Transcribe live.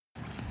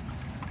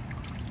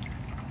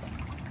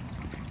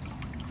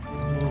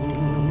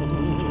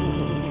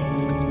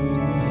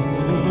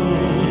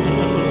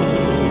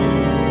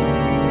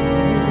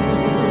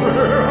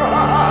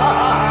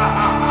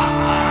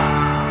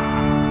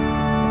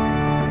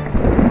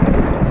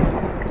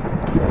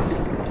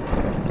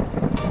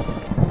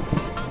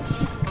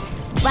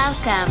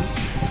Welcome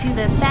to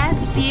the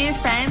Best Beer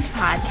Friends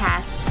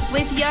podcast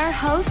with your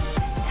hosts,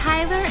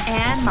 Tyler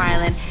and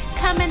Marlon,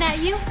 coming at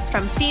you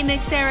from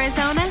Phoenix,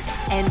 Arizona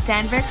and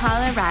Denver,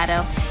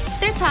 Colorado.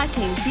 They're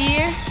talking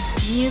beer,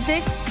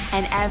 music,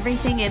 and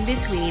everything in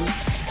between.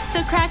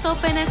 So crack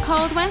open a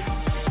cold one,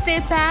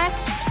 sit back,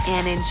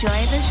 and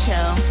enjoy the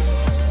show.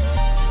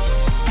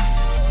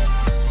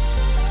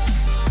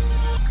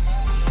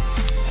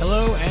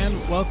 Hello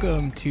and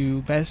welcome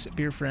to Best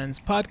Beer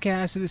Friends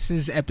podcast. This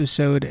is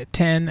episode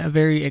 10, a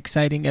very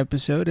exciting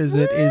episode as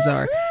it is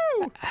our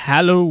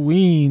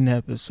Halloween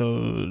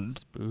episode.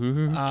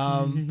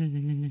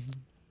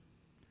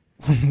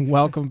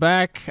 Welcome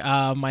back.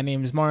 My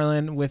name is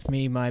Marlon. With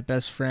me, my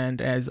best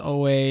friend, as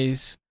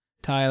always,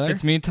 Tyler.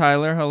 It's me,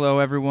 Tyler. Hello,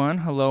 everyone.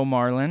 Hello,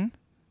 Marlon.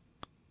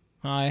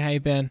 Hi, how you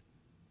been?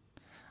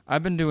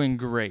 I've been doing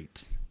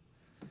great.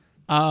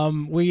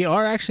 We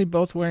are actually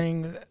both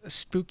wearing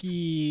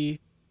spooky,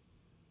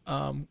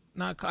 I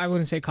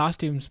wouldn't say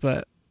costumes,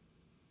 but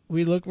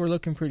we're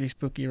looking pretty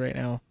spooky right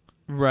now.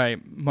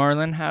 Right.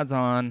 Marlon has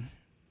on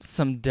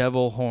some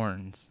devil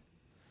horns.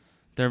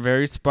 They're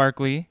very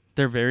sparkly.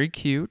 They're very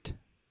cute.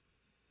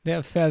 They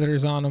have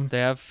feathers on them. They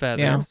have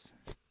feathers.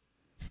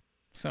 Yeah.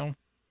 So,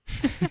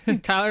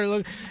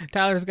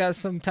 Tyler's got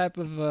some type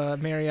of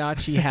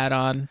mariachi hat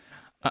on.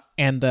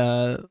 And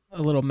a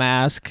little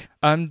mask.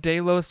 I'm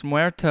De Los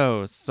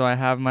Muertos, so I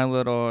have my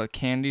little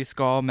candy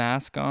skull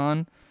mask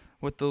on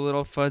with the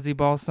little fuzzy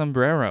ball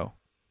sombrero.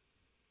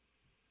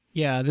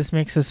 Yeah, this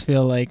makes us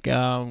feel like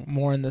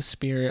more in the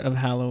spirit of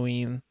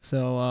Halloween.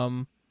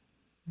 So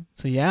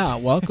yeah,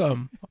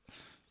 welcome.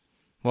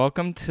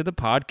 Welcome to the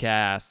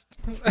podcast.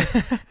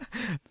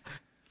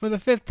 For the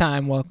 5th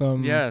time,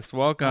 welcome. Yes,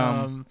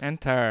 welcome.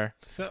 Enter.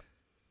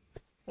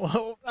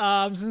 Well,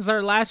 since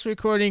our last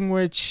recording,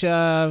 which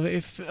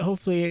if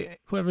hopefully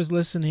whoever's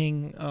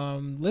listening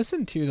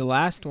listened to the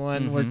last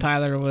one where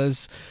Tyler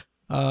was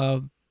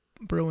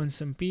brewing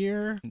some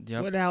beer.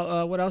 Yep.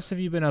 What else have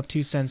you been up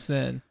to since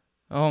then?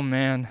 Oh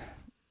man,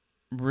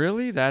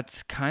 really?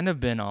 That's kind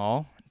of been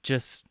all.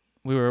 Just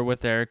we were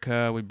with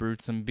Erica, we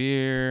brewed some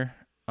beer,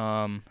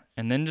 and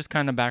then just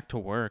kind of back to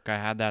work. I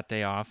had that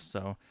day off,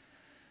 so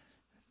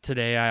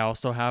today I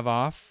also have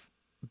off.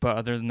 But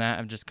other than that,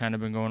 I've just kind of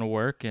been going to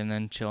work and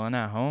then chilling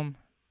at home.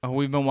 Oh,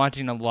 we've been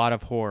watching a lot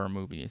of horror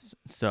movies.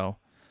 So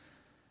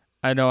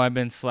I know I've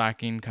been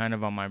slacking kind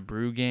of on my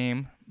brew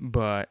game,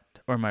 my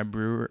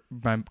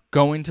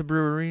going to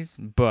breweries,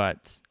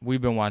 but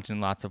we've been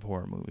watching lots of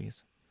horror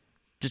movies.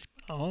 Just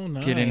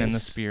nice. Getting in the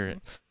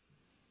spirit.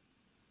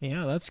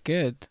 Yeah, that's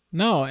good.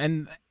 No,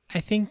 and I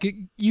think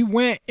you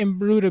went and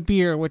brewed a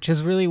beer, which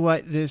is really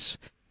why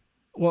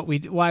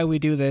we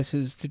do this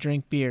is to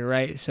drink beer,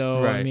 right?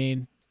 So, right. I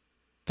mean,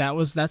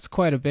 that's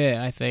quite a bit,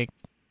 I think,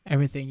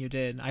 everything you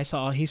did. I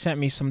saw he sent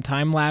me some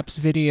time-lapse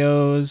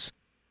videos,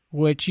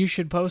 which you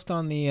should post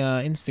on the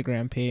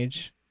Instagram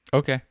page.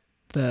 Okay.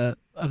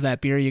 Of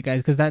that beer, you guys,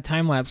 because that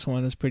time-lapse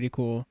one was pretty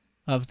cool,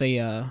 of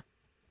the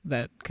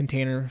that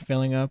container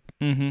filling up.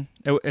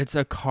 Mm-hmm. It's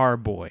a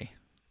carboy.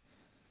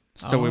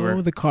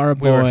 So the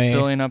carboy. We were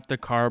filling up the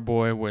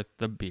carboy with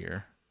the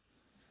beer.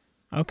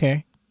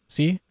 Okay.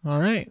 See? All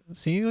right.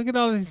 See? Look at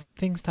all these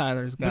things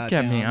Tyler's got. Look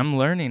at me. I'm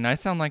learning. I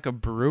sound like a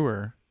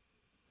brewer.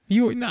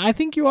 I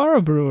think you are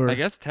a brewer. I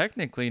guess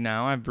technically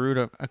now I've brewed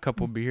a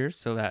couple beers,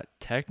 so that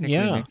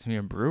technically makes me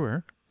a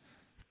brewer.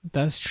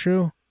 That's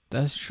true.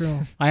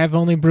 I have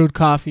only brewed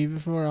coffee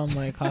before on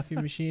my coffee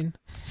machine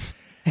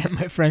and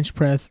my French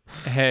press.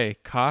 Hey,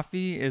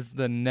 coffee is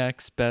the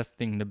next best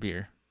thing to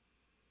beer.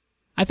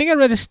 I think I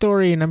read a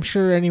story, and I'm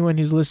sure anyone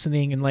who's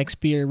listening and likes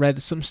beer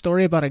read some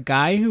story about a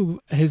guy who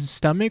his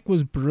stomach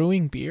was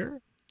brewing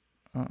beer.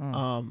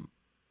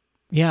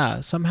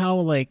 Yeah,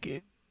 somehow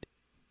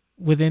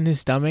within his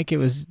stomach, it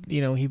was,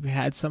 he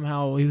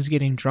was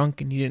getting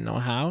drunk and he didn't know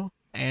how,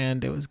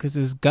 and it was because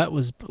his gut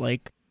was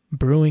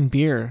brewing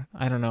beer.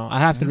 I don't know. I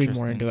have to read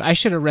more into it. I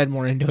should have read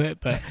more into it,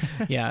 but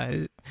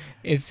yeah,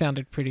 it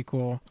sounded pretty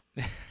cool.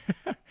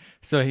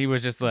 So he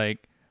was just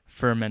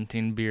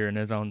fermenting beer in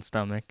his own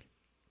stomach.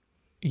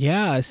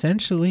 Yeah,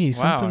 essentially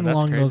something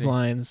along those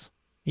lines.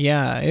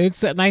 Yeah,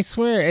 and I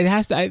swear it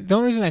has to. The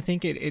only reason I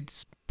think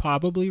it's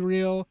probably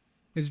real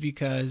is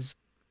because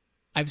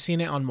I've seen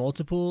it on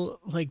multiple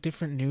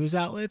different news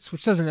outlets,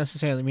 which doesn't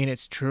necessarily mean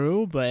it's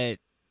true, but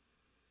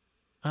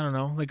I don't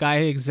know. The guy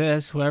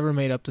exists, whoever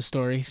made up the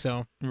story.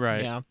 So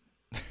right, yeah.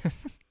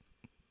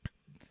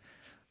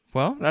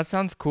 Well, that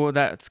sounds cool.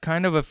 That's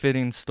kind of a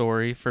fitting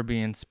story for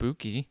being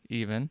spooky,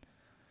 even.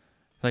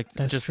 That's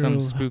just true. Some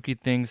spooky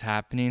things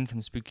happening,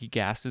 some spooky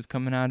gases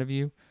coming out of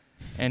you,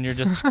 and you're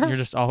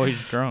just always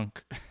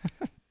drunk.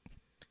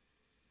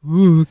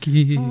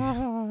 Spooky.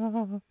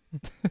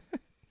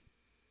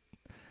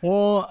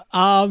 Well,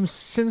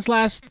 since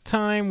last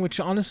time, which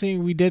honestly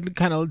we did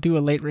kind of do a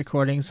late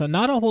recording, so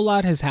not a whole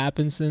lot has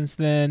happened since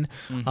then.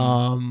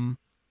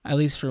 At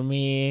least for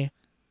me.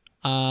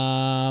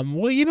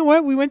 Well, you know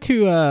what? We went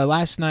to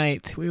last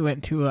night. We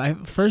went to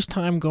first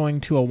time going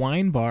to a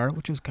wine bar,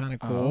 which was kind of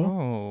cool.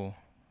 Oh.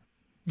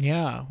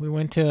 Yeah, we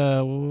went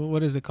to,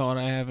 what is it called?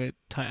 I have it.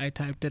 I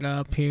typed it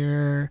up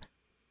here.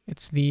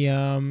 It's the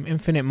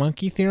infinite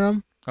monkey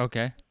theorem.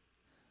 Okay.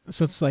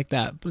 So it's like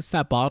that. It's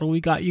that bottle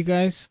we got you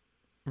guys.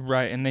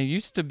 Right, and they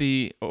used to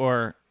be,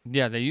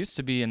 they used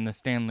to be in the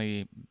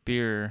Stanley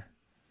Beer,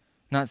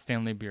 not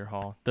Stanley Beer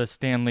Hall, the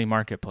Stanley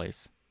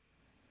Marketplace.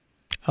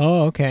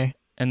 Oh, okay.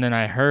 And then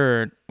I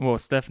heard,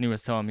 Stephanie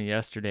was telling me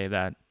yesterday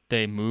that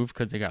they moved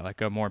because they got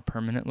like a more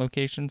permanent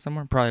location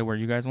somewhere, probably where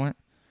you guys went.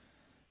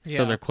 Yeah.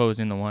 So they're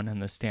closing the one in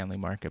the Stanley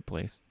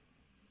Marketplace.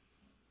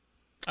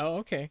 Oh,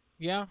 okay.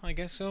 Yeah, I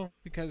guess so.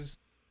 Because,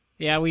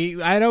 yeah,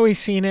 I'd always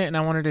seen it and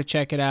I wanted to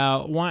check it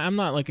out. I'm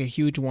not like a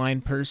huge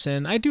wine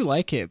person. I do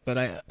like it, but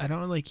I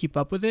don't really keep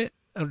up with it.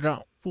 I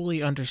don't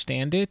fully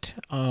understand it.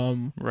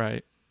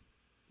 Right.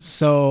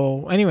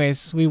 So,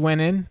 anyways, we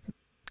went in,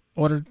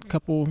 ordered a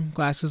couple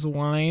glasses of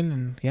wine,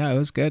 and yeah, it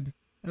was good.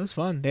 It was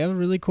fun. They have a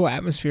really cool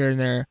atmosphere in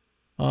there.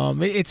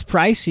 It's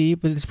pricey,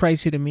 but it's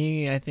pricey to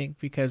me, I think,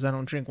 because I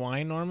don't drink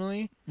wine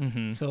normally.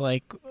 Mm-hmm. So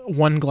like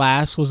one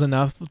glass was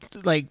enough.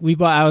 Like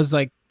I was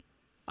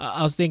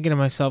thinking to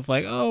myself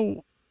like,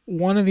 oh,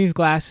 one of these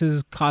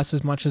glasses costs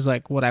as much as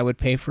like what I would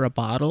pay for a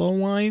bottle of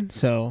wine.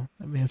 So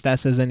I mean, if that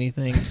says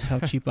anything, just how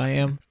cheap I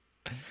am.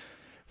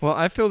 Well,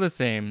 I feel the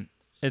same.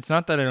 It's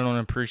not that I don't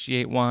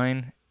appreciate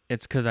wine.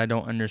 It's because I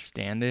don't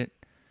understand it.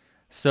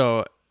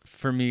 So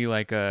for me,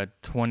 like a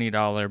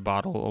 $20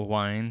 bottle of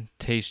wine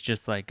tastes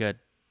just like a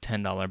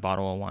 $10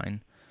 bottle of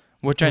wine,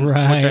 which I know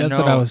that's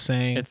what I was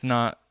saying. It's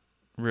not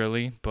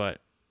really,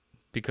 but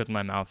because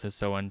my mouth is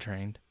so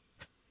untrained.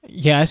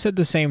 Yeah, I said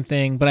the same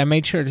thing, but I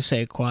made sure to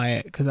say it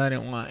quiet because I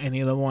didn't want any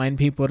of the wine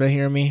people to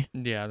hear me.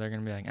 Yeah, they're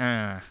gonna be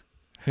like,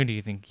 who do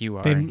you think you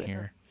are in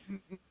here?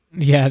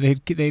 Yeah,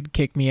 they'd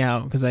kick me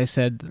out because I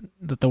said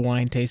that the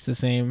wine tastes the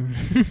same.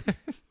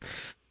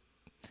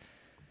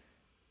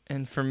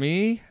 And for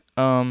me,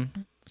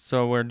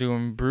 so we're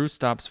doing brew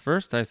stops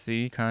first. I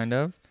see, kind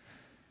of.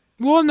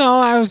 Well, no,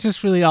 I was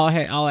just really all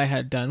I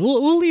had done.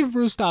 We'll leave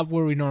brew stop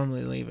where we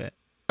normally leave it.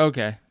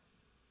 Okay.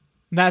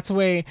 That's the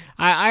way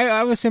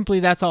I was simply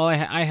that's all I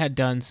had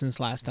done since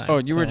last time. Oh,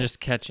 you were just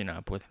catching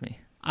up with me.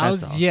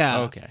 That's all. Yeah.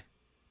 Okay.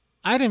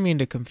 I didn't mean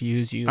to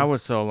confuse you. I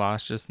was so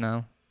lost just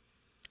now.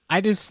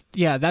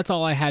 That's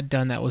all I had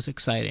done that was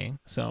exciting.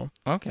 So.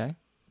 Okay.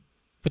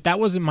 But that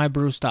wasn't my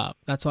brew stop.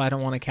 That's why I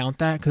don't want to count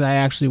that because I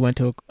actually went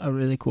to a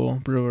really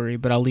cool brewery,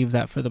 but I'll leave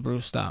that for the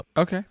brew stop.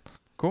 Okay.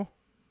 Cool.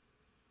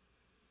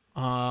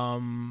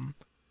 Well,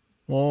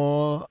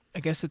 I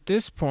guess at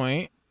this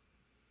point,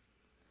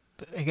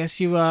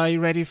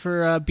 you ready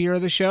for beer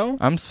of the show?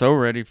 I'm so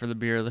ready for the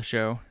beer of the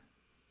show.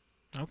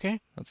 Okay.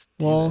 Let's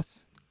do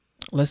this.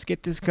 Let's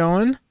get this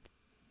going.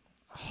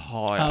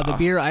 Oh, yeah. The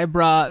beer I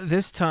brought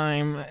this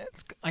time,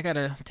 I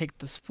gotta take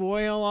this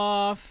foil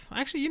off.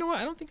 Actually, you know what?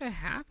 I don't think I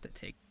have to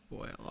take the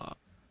foil off.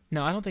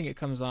 No, I don't think it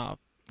comes off.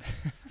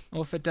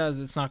 Well, if it does,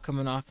 it's not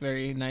coming off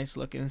very nice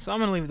looking. So I'm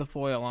gonna leave the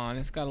foil on.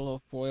 It's got a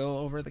little foil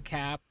over the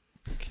cap.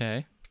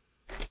 Okay.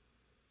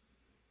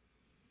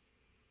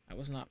 That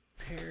was not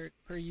prepared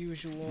per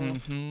usual.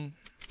 Mm-hmm.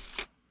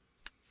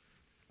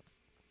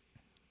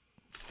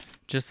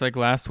 Just like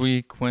last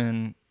week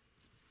when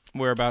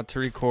we're about to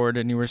record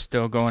and you were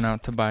still going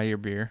out to buy your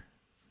beer.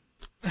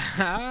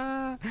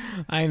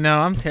 I know,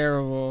 I'm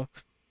terrible.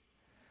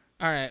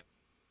 All right.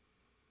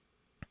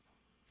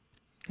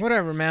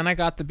 Whatever, man. I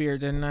got the beer,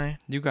 didn't I?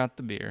 You got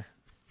the beer.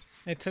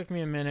 It took me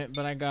a minute,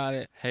 but I got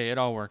it. Hey, it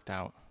all worked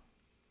out.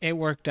 It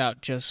worked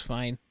out just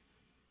fine.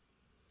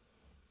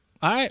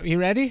 All right, you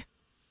ready?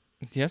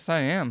 Yes, I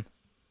am.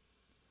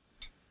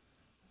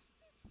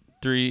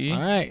 3,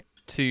 all right.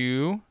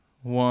 2,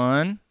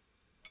 1.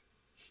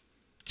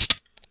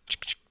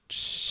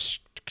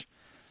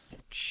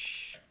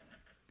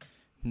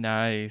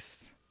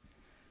 Nice.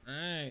 All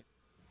right.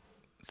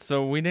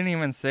 So we didn't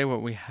even say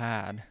what we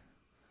had.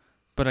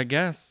 But I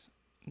guess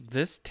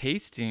this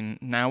tasting,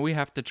 now we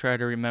have to try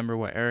to remember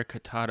what Erica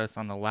taught us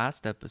on the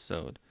last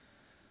episode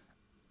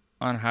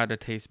on how to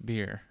taste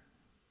beer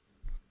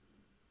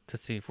to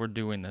see if we're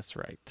doing this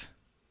right.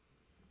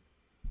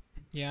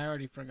 Yeah, I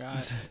already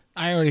forgot.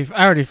 I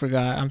already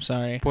forgot. I'm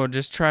sorry. Well,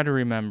 just try to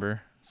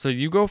remember. So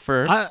you go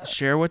first.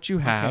 Share what you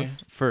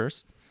have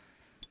first.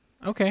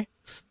 Okay.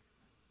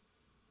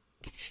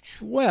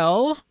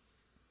 Well,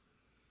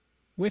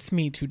 with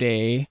me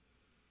today,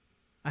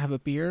 I have a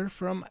beer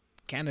from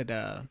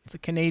Canada. It's a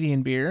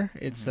Canadian beer.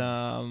 It's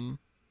and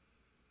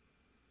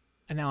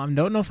now I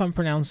don't know if I'm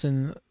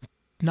pronouncing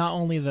not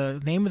only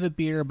the name of the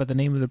beer but the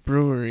name of the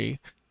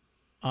brewery.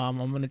 I'm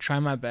gonna try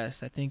my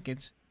best. I think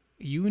it's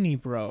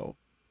Unibrow.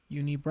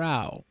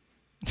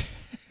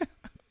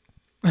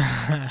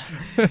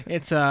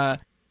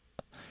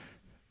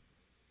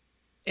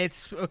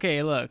 It's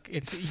okay. Look,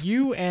 it's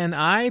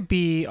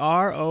UNIBROUE.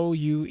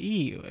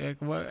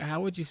 How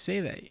would you say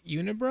that?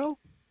 Unibrow?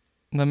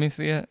 Let me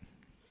see it.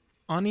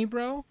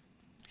 Unibrow?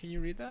 Can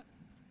you read that?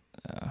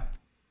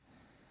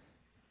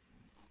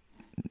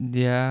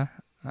 Yeah,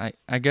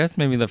 I guess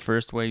maybe the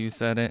first way you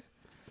said it.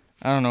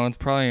 I don't know. It's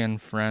probably in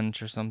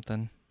French or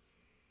something.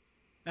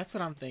 That's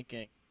what I'm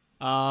thinking.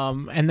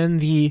 And then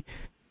the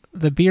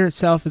beer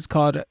itself is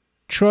called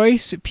Trois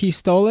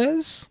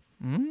Pistoles.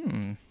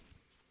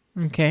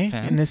 Okay,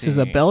 Fancy. And this is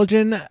a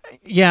Belgian,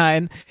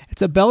 and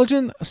it's a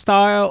Belgian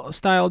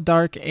style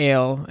dark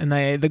ale, and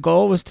the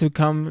goal was to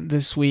come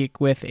this week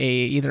with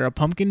either a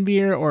pumpkin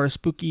beer or a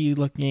spooky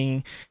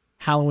looking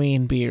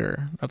Halloween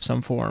beer of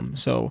some form.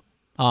 So,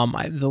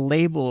 the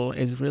label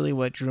is really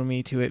what drew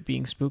me to it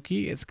being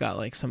spooky. It's got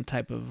like some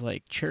type of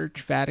like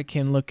church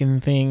Vatican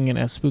looking thing and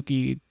a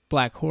spooky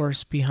black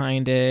horse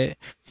behind it,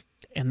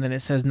 and then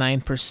it says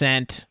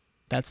 9%.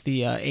 That's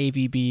the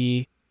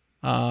ABV.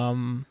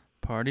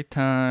 Party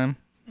time.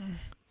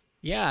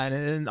 Yeah,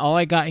 and all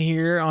I got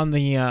here on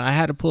the I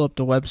had to pull up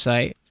the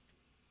website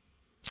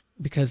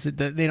because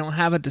they don't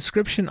have a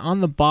description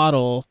on the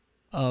bottle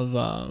of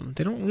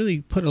they don't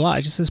really put a lot.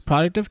 It just says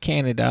product of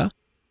Canada,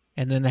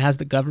 and then it has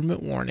the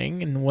government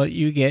warning and what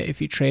you get if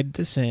you trade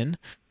this in.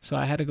 So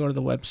I had to go to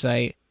the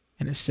website,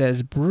 and it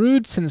says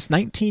brewed since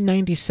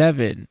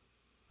 1997.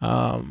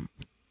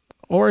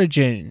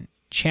 Origin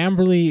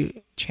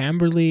Chambly,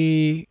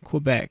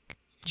 Quebec.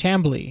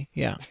 Chambly,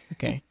 yeah,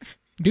 okay.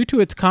 Due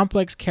to its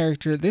complex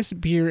character, this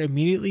beer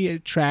immediately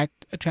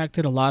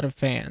attracted a lot of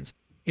fans.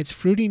 Its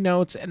fruity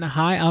notes and a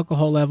high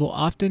alcohol level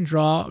often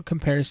draw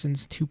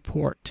comparisons to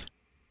port.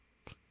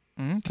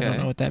 Okay. I don't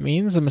know what that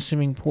means. I'm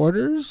assuming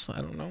porters. I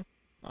don't know.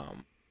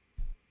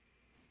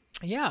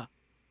 Yeah.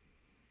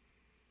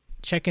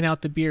 Checking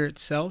out the beer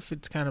itself,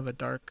 it's kind of a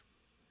dark.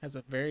 Has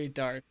a very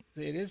dark.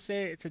 It is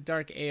it's a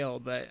dark ale,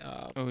 but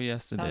oh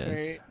yes, it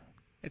is.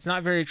 It's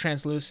not very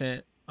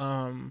translucent.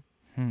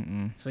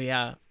 So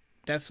yeah,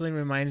 definitely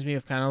reminds me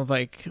of kind of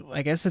like,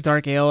 I guess, a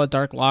dark ale, a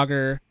dark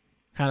lager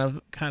kind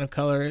of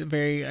color.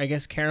 Very, I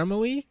guess,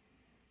 caramelly.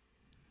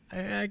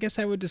 I guess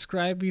I would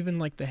describe even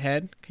like the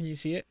head. Can you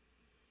see it?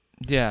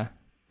 Yeah.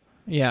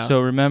 Yeah.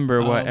 So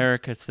remember what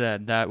Erica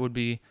said. That would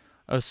be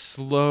a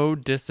slow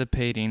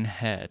dissipating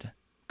head,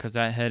 because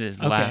that head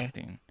is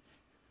lasting.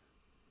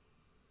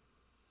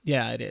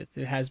 Yeah, it is.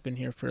 It has been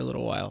here for a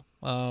little while.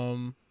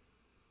 Are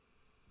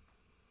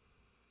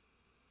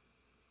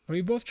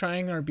we both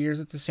trying our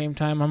beers at the same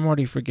time? I'm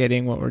already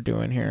forgetting what we're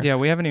doing here. Yeah,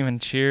 we haven't even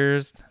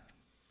cheersed.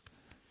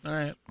 All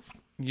right.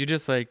 You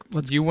just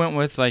you went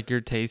with like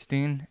your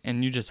tasting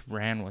and you just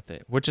ran with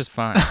it, which is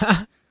fine.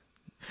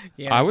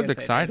 Yeah, I was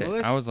excited.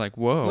 I was like,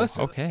 whoa,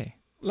 okay.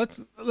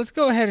 Let's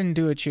go ahead and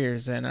do a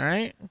cheers then, all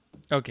right?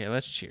 Okay,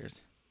 let's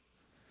cheers.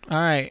 All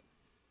right.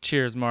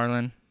 Cheers,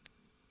 Marlon.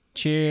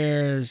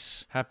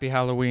 Cheers. Happy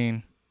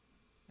Halloween.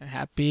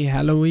 Happy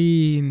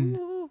Halloween.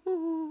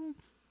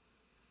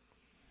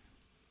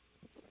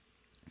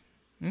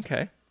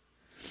 Okay.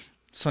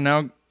 So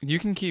now you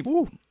can keep.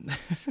 Let's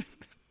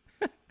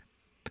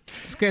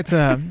get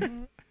to.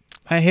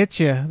 I hit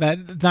you.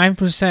 That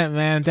 9%,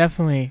 man,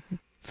 definitely.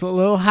 It's a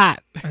little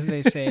hot, as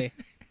they say.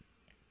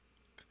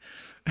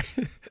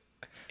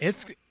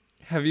 It's.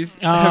 Have you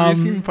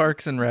seen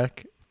Parks and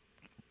Rec?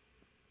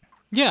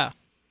 Yeah.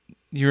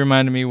 You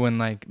reminded me when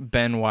like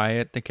Ben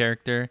Wyatt, the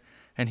character,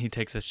 and he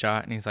takes a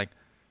shot and he's like,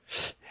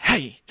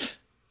 "Hey."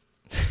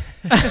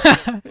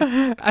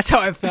 That's how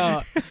I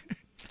felt.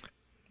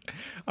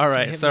 All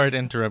right, sorry to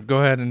interrupt. Go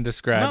ahead and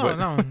describe.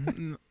 No.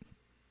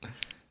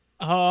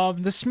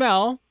 The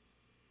smell.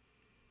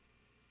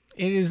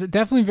 It is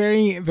definitely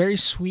very, very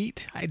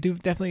sweet.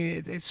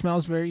 It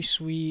smells very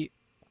sweet.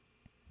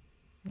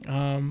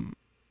 I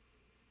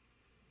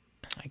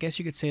guess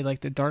you could say like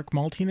the dark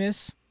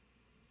maltiness.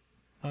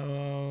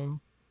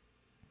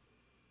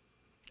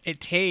 It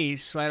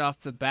tastes right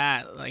off the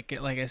bat, like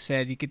I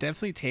said, you could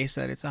definitely taste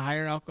that it's a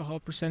higher alcohol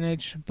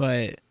percentage,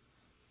 but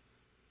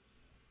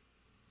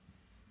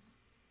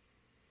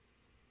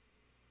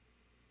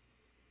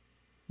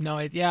no,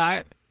 it's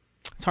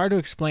hard to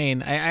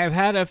explain. I've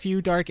had a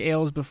few dark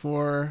ales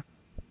before,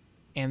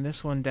 and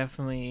this one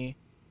definitely.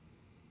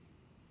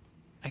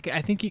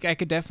 I think I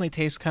could definitely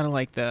taste kind of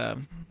like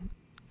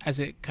as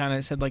it kind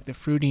of said, like the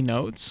fruity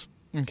notes.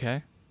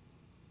 Okay.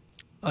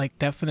 Like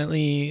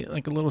definitely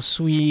like a little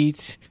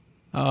sweet,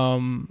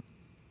 definitely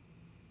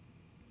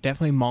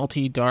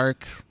malty,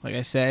 dark. Like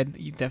I said,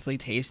 you definitely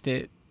taste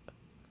it.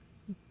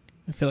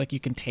 I feel like you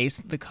can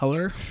taste the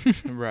color.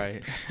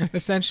 Right.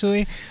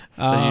 Essentially.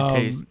 So you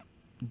taste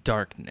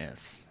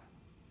darkness.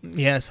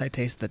 Yes, I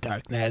taste the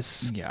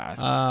darkness. Yes.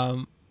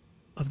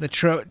 Of the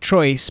Trois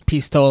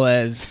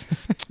Pistoles.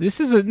 This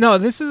is a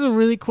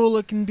really cool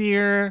looking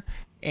beer,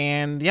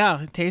 and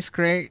yeah, it tastes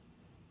great.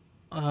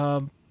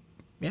 Yeah.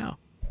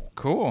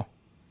 Cool.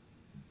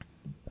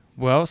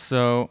 Well,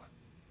 so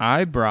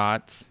I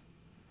brought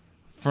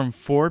from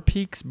Four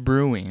Peaks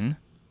Brewing,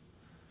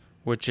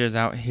 which is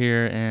out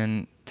here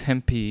in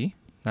Tempe.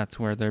 That's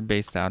where they're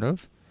based out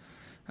of.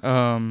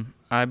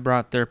 I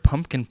brought their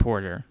pumpkin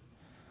porter,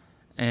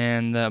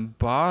 and the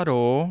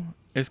bottle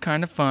is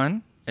kind of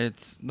fun.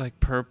 It's like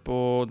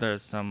purple.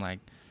 There's some like.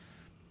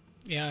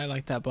 Yeah, I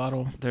like that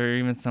bottle. There are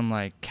even some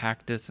like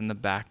cactus in the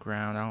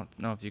background. I don't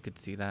know if you could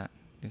see that.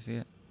 Do you see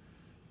it?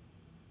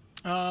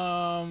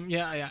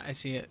 Yeah, I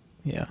see it.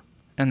 Yeah.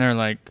 And they're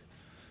like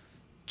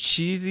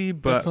cheesy,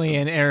 but definitely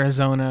an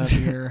Arizona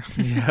beer.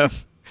 Yep.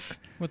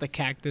 With a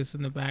cactus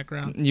in the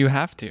background. You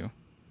have to.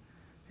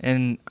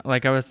 And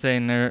like I was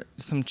saying, there are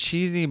some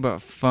cheesy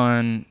but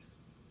fun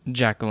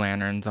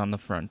jack-o'-lanterns on the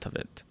front of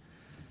it.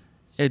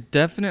 It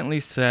definitely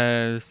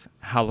says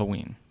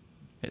Halloween.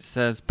 It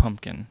says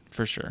pumpkin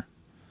for sure.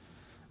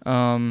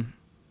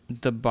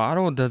 The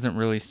bottle doesn't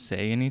really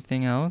say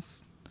anything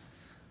else.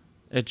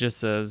 It just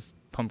says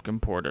pumpkin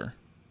porter.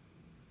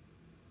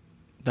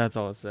 That's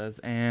all it says.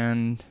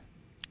 And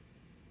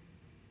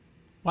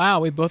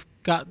wow, we both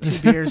got 2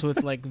 beers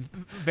with like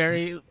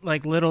very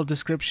like little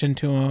description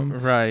to them.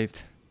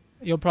 Right.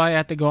 You'll probably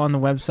have to go on the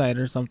website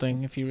or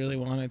something if you really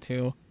wanted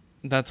to.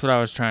 That's what I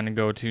was trying to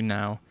go to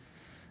now.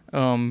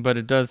 But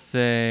it does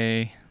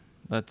say,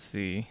 let's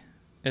see.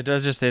 It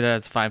does just say that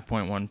it's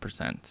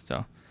 5.1%.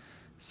 So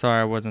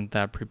sorry I wasn't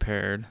that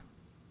prepared.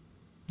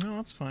 No,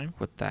 that's fine.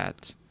 With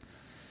that.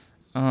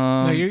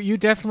 No, you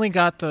definitely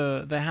got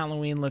the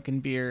Halloween looking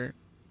beer.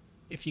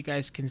 If you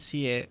guys can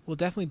see it, we'll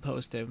definitely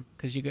post it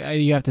because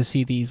you have to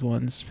see these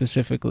ones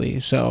specifically.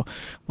 So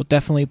we'll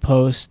definitely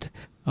post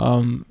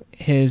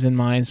his and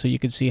mine so you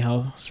can see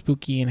how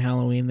spooky and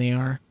Halloween they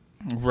are.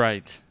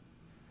 Right.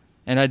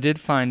 And I did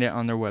find it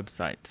on their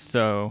website.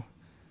 So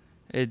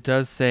it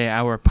does say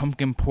our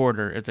pumpkin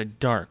porter is a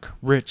dark,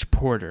 rich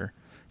porter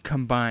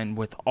combined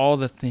with all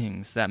the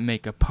things that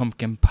make a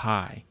pumpkin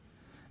pie.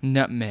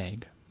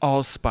 Nutmeg,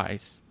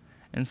 allspice,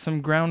 and some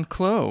ground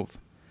clove,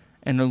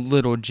 and a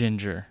little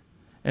ginger.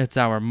 It's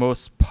our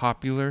most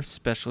popular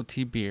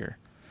specialty beer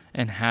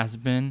and has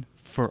been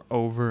for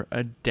over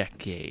a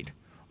decade.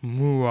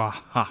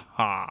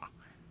 Muahaha.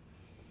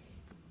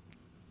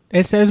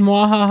 It says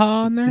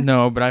muahaha on there?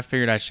 No, but I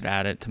figured I should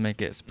add it to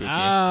make it spooky.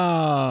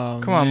 Oh,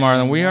 come on,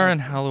 Marlon. We are in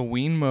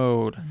Halloween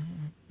mode.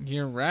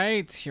 You're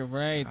right.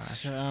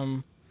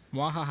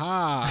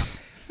 Muahaha.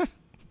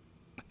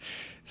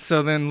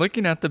 So then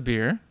looking at the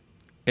beer,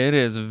 it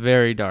is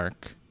very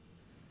dark.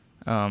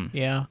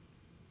 Yeah.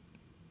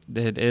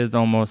 It is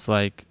almost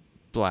like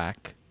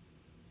black.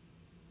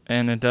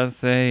 And it does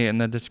say in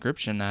the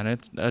description that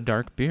it's a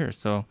dark beer.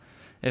 So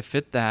it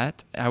fit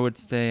that. I would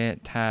say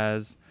it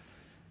has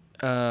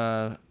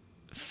a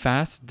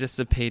fast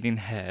dissipating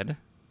head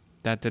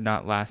that did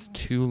not last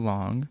too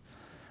long.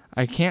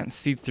 I can't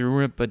see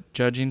through it, but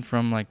judging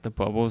from like the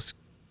bubbles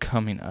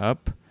coming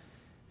up,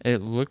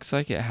 it looks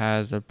like it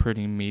has a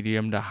pretty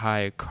medium to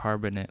high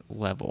carbonate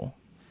level.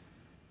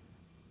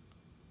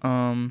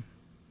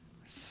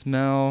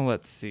 Smell,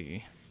 let's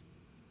see.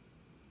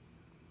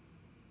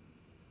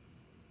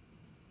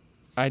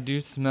 It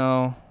does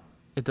smell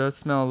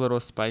a little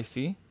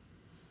spicy.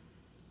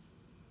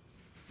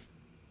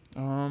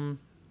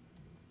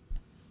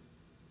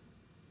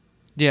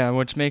 Yeah,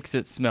 which makes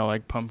it smell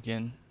like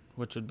pumpkin,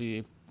 which would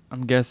be,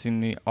 I'm guessing,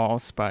 the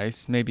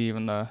allspice, maybe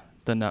even the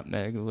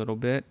nutmeg a little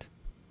bit.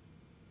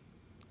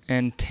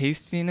 And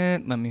tasting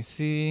it, let me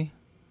see.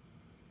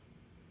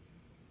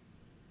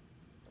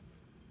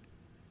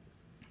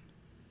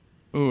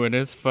 Ooh, it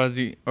is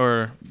fuzzy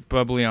or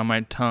bubbly on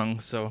my tongue.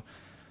 So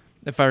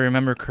if I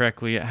remember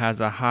correctly, it has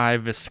a high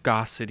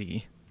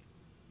viscosity,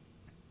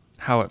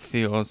 how it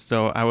feels.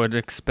 So I would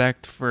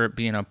expect for it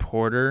being a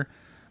porter,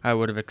 I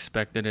would have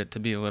expected it to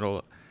be a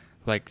little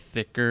like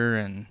thicker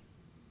and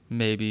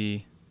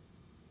maybe,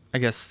 I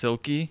guess,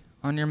 silky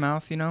on your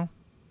mouth, you know?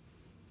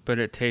 But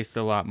it tastes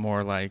a lot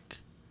more like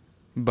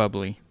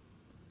bubbly.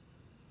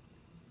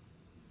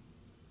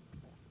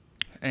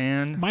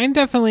 And mine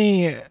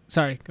definitely,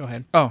 sorry, go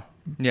ahead. Oh,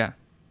 yeah.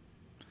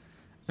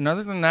 And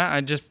other than that,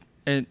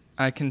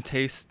 I can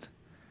taste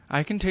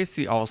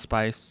the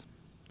allspice.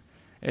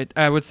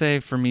 I would say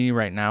for me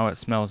right now it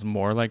smells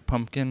more like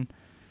pumpkin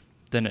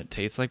than it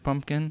tastes like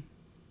pumpkin,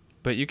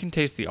 but you can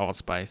taste the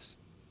allspice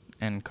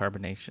and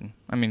carbonation.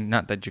 I mean,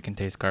 not that you can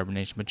taste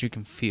carbonation, but you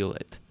can feel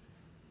it.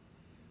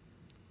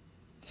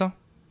 So,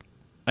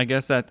 I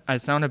guess that I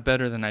sounded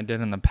better than I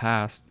did in the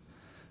past,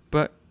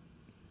 but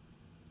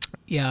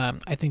yeah,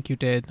 I think you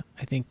did.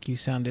 I think you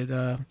sounded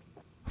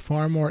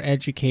far more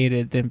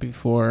educated than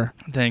before.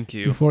 Thank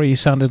you. Before you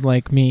sounded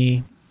like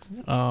me.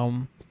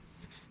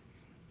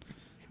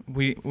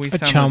 We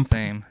sound the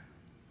same.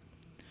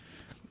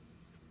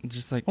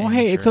 Just like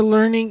hey, it's a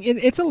learning.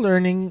 It's a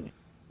learning,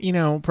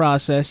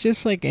 process,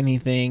 just like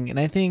anything. And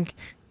I think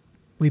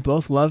we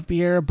both love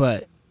beer,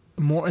 but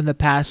more in the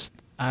past,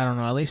 I don't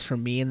know. At least for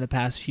me, in the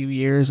past few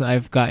years,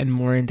 I've gotten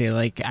more into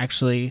like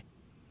actually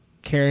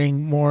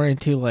caring more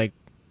into like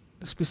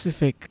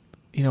specific,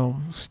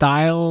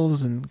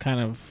 styles and kind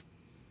of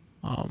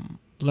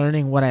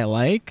learning what I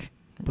like.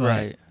 But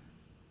right.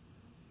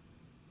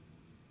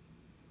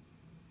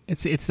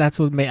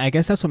 I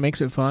guess that's what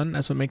makes it fun.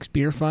 That's what makes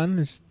beer fun,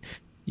 is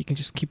you can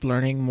just keep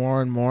learning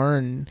more and more,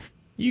 and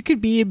you could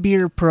be a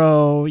beer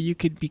pro. You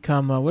could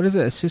become a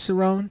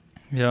Cicerone?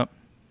 Yep.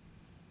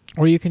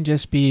 Or you can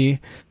just be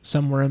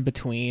somewhere in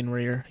between where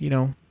you're,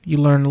 you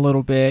learn a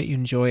little bit, you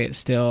enjoy it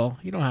still.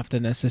 You don't have to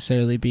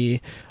necessarily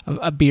be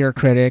a beer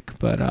critic,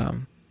 but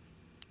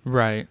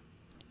right.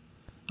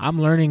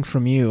 I'm learning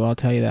from you, I'll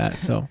tell you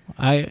that. So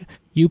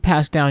you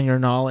pass down your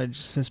knowledge,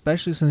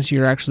 especially since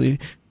you're actually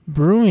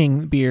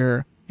brewing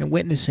beer and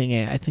witnessing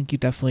it. I think you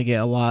definitely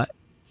get a lot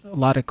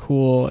of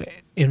cool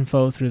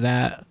info through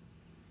that.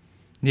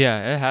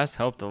 Yeah, it has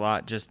helped a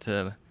lot just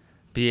to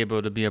be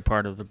able to be a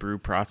part of the brew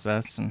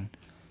process and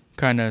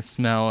kind of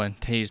smell and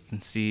taste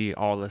and see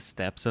all the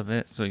steps of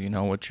it, so you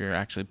know what you're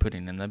actually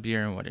putting in the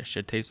beer and what it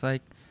should taste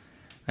like.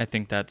 I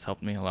think that's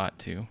helped me a lot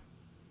too.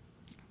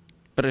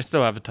 But I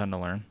still have a ton to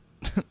learn.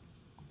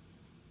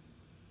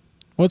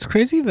 Well, it's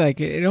crazy.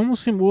 Like, it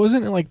almost seemed,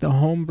 wasn't it like the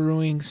home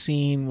brewing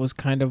scene was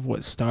kind of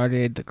what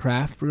started the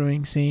craft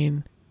brewing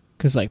scene?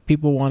 Because like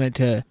people wanted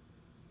to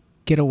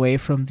get away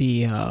from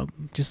the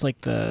just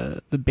like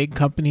the big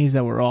companies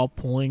that were all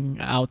pulling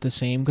out the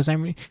same. Because I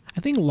mean, I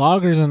think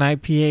lagers and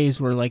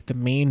IPAs were like the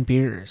main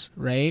beers,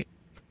 right?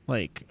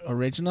 Like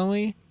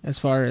originally, as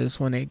far as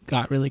when it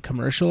got really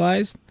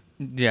commercialized.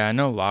 Yeah, I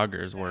know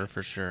lagers were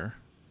for sure.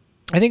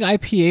 I think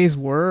IPAs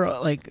were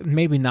like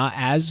maybe not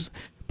as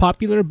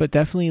popular, but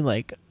definitely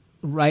like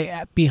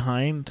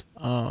behind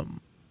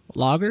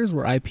lagers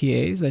were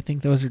IPAs. I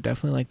think those are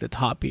definitely like the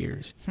top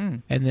beers.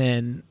 And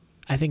then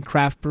I think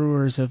craft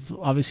brewers have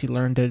obviously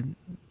learned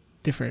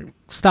different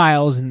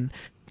styles, and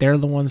they're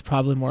the ones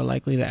probably more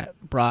likely that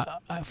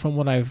brought, from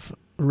what I've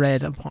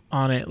read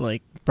on it,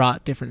 like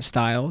brought different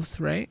styles,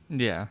 right?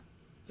 Yeah.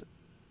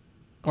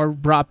 Or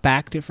brought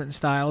back different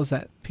styles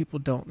that people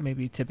don't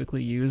maybe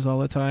typically use all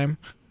the time.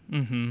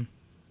 Mm-hmm.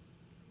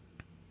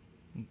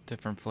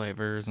 Different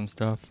flavors and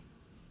stuff.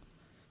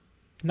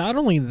 Not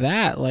only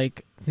that,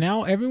 like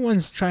now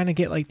everyone's trying to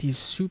get like these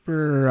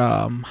super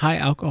high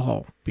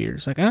alcohol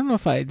beers. Like I don't know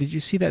did you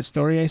see that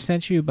story I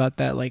sent you about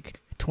that like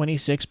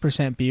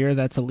 26% beer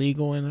that's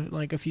illegal in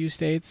like a few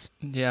states?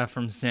 Yeah,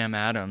 from Sam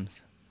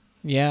Adams.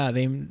 Yeah,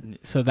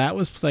 so that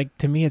was like,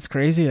 to me it's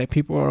crazy. Like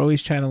people are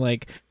always trying to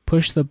like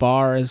push the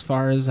bar as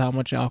far as how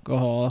much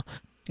alcohol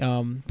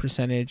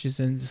percentage is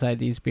inside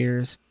these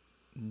beers.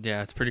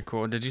 Yeah, it's pretty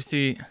cool. Did you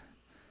see?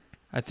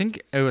 I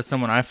think it was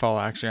someone I follow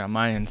actually on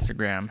my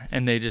Instagram,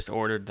 and they just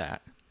ordered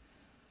that.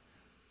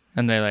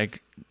 And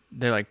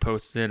they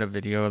posted a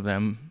video of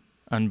them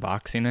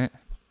unboxing it.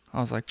 I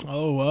was like,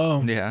 oh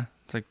wow. Yeah,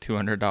 it's like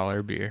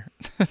 $200 beer.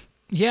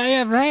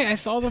 yeah, right. I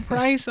saw the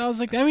price. I was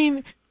like, I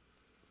mean,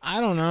 I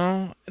don't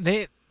know.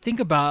 They think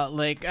about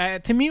like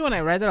to me when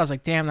I read that, I was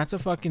like, damn, that's a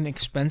fucking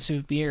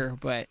expensive beer.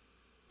 But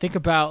think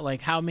about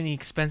like how many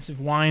expensive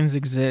wines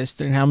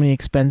exist and how many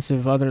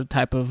expensive other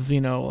type of,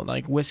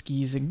 like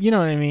whiskeys, and you know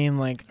what I mean?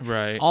 Like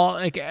right. All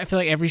like I feel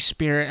like every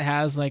spirit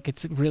has like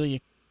it's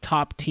really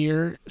top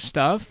tier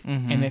stuff,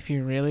 and if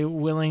you're really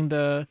willing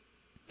to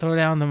throw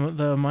down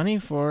the money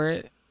for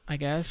it, I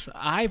guess.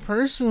 I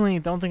personally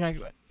don't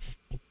think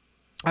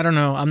I don't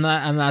know. I'm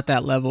not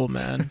that level,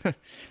 man.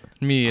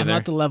 Me either. I'm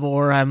not the level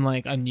where I'm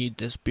like, I need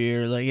this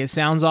beer. Like it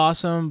sounds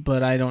awesome,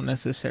 but I don't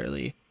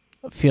necessarily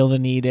feel the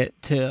need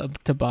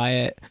to buy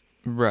it.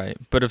 Right.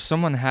 But if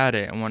someone had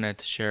it and wanted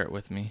to share it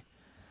with me,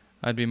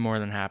 I'd be more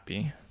than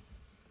happy.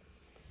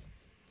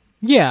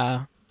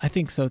 Yeah, I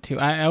think so too.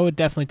 I would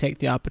definitely take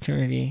the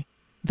opportunity,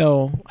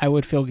 though I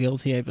would feel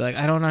guilty. I'd be like,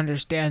 I don't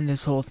understand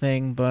this whole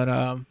thing,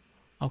 but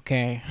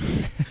okay.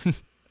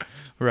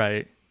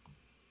 Right.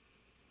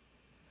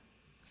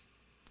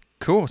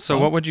 Cool. So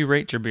what would you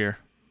rate your beer?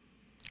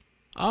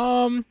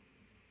 I've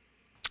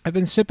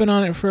been sipping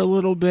on it for a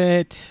little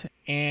bit,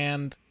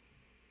 and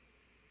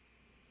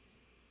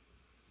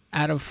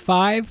out of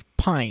 5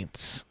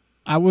 pints,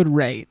 I would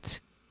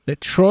rate the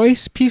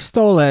Tres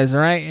Pistolas,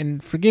 right?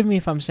 And forgive me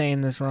if I'm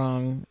saying this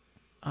wrong.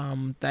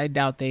 I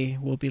doubt they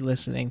will be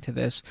listening to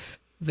this.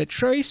 The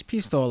Tres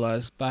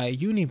Pistolas by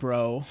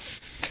Unibrow,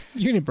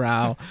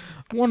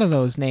 one of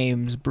those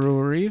names,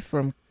 brewery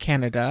from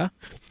Canada.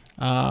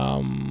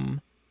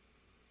 I'm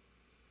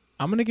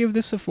going to give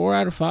this a 4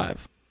 out of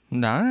 5.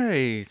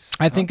 Nice.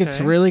 I think it's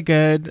really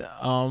good.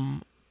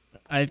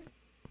 I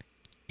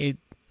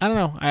don't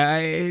know.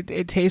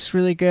 It tastes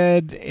really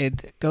good.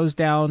 It goes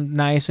down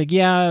nice. Like,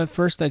 yeah, at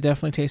first I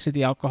definitely tasted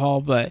the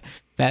alcohol, but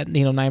that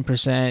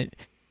 9%.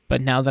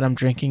 But now that I'm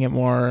drinking it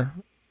more,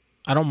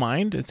 I don't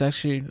mind.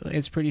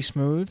 It's pretty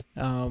smooth.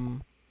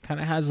 Kind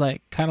of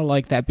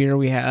like that beer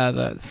we had.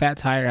 The Fat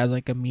Tire has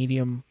like a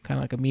medium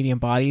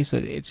body, so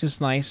it's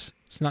just nice.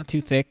 It's not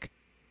too thick.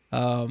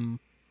 So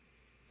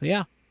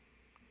yeah.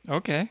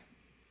 Okay.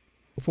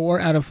 4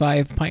 out of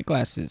 5 pint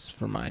glasses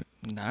for mine.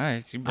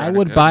 Nice. I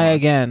would buy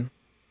again.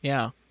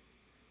 Yeah.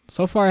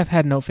 So far, I've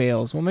had no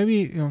fails. Well,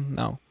 maybe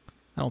no.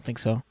 I don't think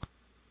so.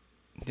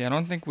 Yeah, I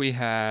don't think we've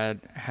had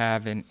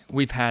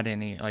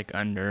any like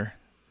under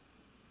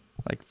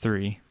like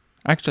 3.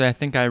 Actually, I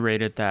think I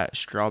rated that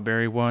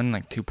strawberry one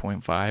like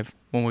 2.5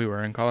 when we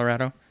were in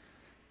Colorado.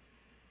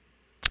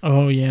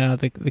 Oh yeah,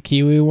 the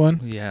kiwi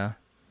one. Yeah,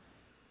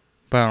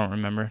 but I don't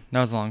remember. That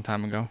was a long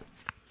time ago.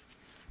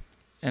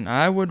 And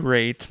I would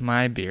rate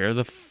my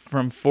beer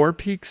from Four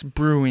Peaks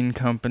Brewing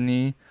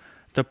Company,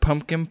 the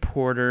Pumpkin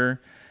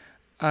Porter.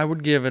 I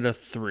would give it a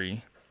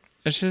 3.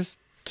 It's just,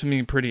 to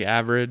me, pretty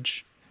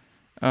average.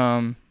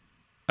 I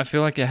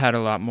feel like it had a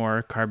lot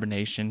more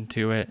carbonation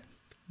to it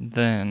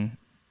than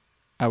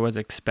I was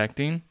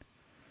expecting.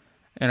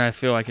 And I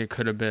feel like it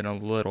could have been a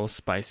little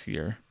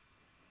spicier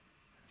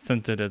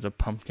since it is a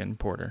pumpkin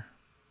porter.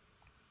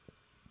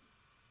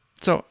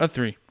 So, a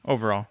 3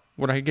 overall.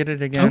 Would I get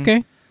it again?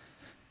 Okay.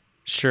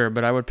 Sure,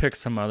 but I would pick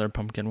some other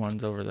pumpkin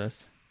ones over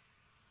this.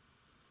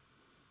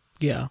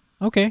 Yeah.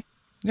 Okay.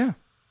 Yeah.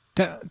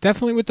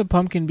 Definitely with the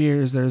pumpkin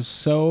beers, there's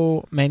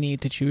so many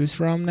to choose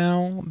from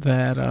now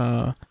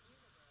that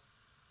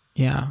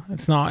yeah,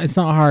 it's not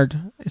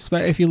hard.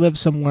 Especially if you live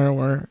somewhere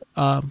where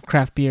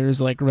craft beer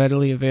is like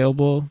readily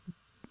available.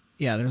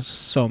 Yeah, there's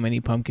so many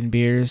pumpkin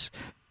beers.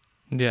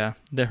 Yeah,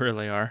 there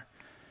really are.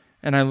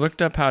 And I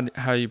looked up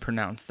how you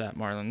pronounce that,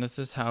 Marlon. This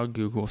is how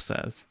Google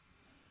says.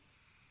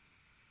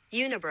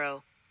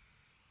 Unibroue.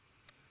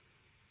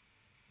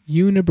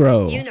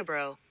 Unibroue.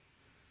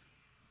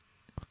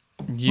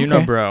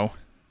 Okay.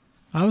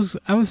 I was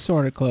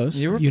sort of close.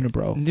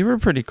 Unibroue. You were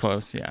pretty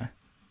close, yeah.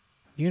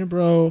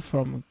 Unibroue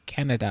from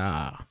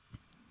Canada.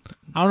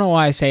 I don't know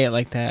why I say it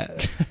like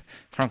that.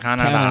 From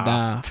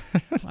Canada.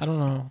 I don't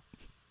know.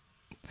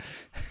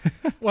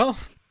 Well,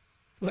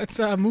 let's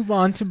move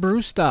on to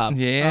Brew Stop.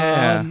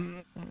 Yeah.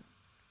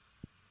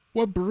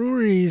 What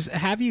breweries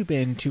have you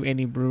been to?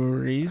 Any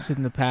breweries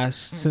in the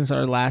past since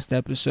our last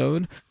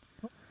episode?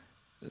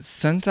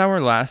 Since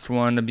our last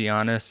one, to be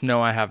honest,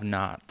 no, I have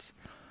not.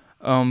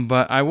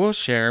 But I will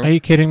share. Are you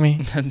kidding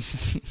me?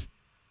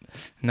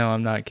 No,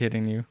 I'm not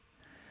kidding you.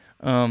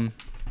 Are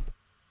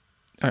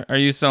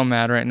you so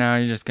mad right now?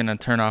 You're just gonna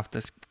turn off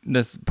this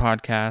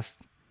podcast?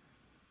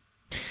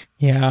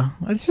 Yeah,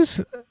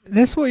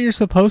 that's what you're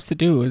supposed to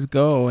do is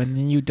go, and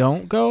then you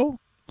don't go.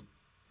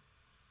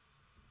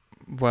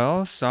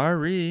 Well,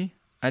 sorry,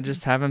 I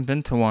just haven't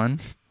been to one,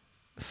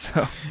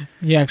 so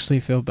you actually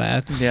feel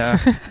bad.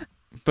 Yeah,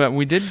 but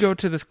we did go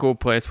to this cool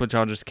place, which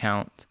I'll just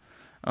count.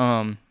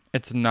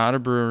 It's not a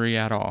brewery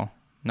at all,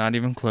 not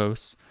even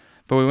close.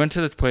 But we went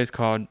to this place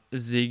called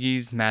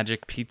Ziggy's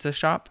Magic Pizza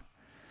Shop,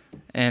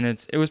 and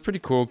it was pretty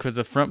cool because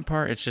the front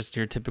part, it's just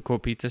your typical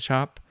pizza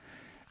shop,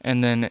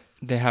 and then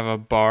they have a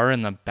bar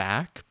in the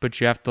back, but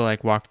you have to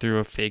like walk through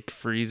a fake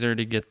freezer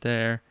to get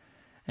there,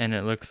 and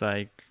it looks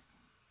like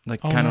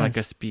kind of like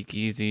a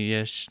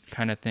speakeasy-ish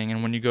kind of thing.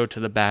 And when you go to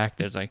the back,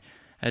 there's like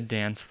a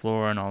dance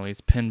floor and all these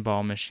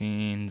pinball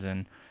machines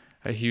and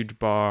a huge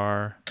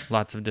bar,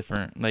 lots of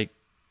different like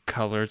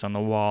colors on the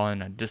wall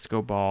and a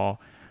disco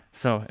ball.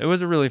 So it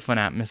was a really fun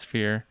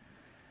atmosphere.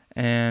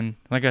 And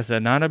like I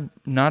said,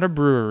 not a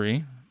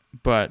brewery,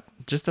 but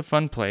just a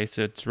fun place.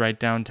 It's right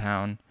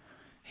downtown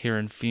here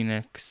in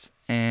Phoenix.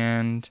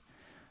 And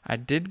I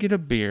did get a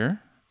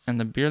beer, and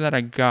the beer that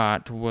I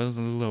got was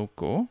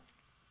local.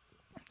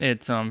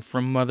 It's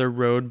from Mother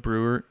Road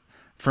Brewery,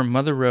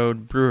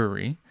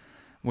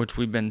 which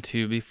we've been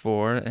to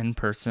before in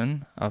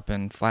person up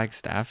in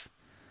Flagstaff.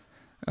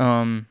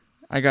 I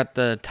got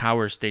the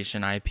Tower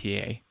Station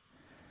IPA,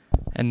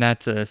 and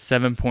that's a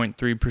 7.3%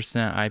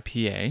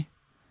 IPA.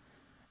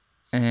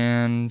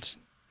 And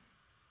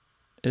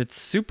it's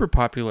super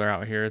popular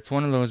out here. It's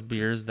one of those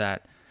beers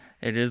that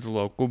it is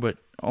local, but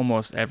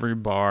almost every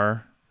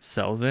bar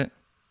sells it.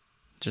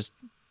 Just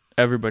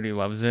everybody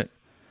loves it.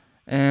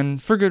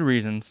 And for good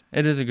reasons.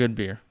 It is a good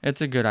beer.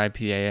 It's a good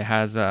IPA. It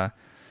has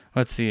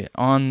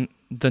on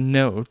the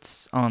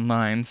notes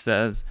online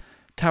says,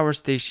 Tower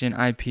Station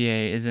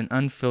IPA is an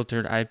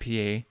unfiltered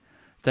IPA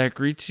that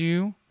greets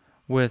you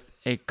with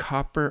a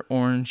copper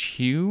orange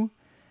hue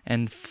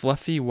and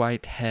fluffy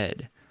white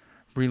head,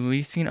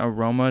 releasing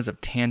aromas of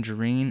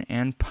tangerine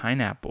and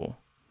pineapple.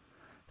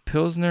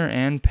 Pilsner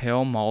and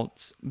pale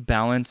malts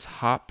balance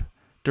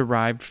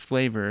hop-derived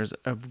flavors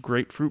of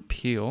grapefruit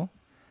peel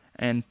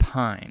and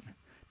pine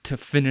to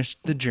finish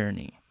the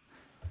journey.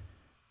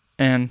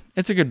 And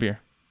it's a good beer.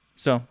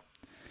 So,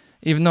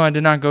 even though I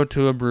did not go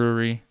to a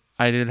brewery,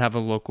 I did have a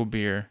local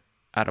beer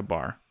at a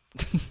bar.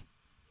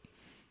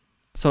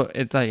 So,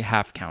 it's like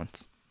half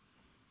counts.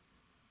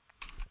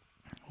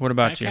 What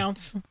about that you?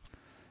 Counts?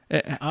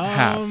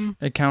 Half.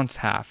 It counts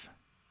half.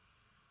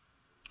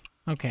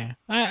 Okay.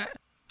 I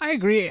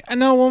agree. I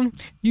know.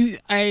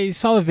 I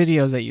saw the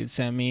videos that you'd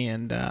sent me,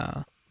 and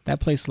that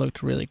place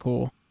looked really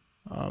cool.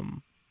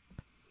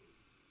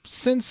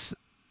 Since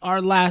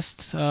our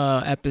last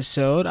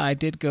episode, I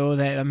did go.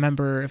 I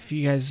remember if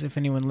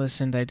anyone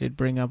listened, I did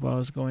bring up I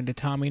was going to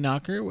Tommy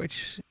Knocker,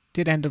 which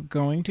did end up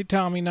going to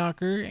Tommy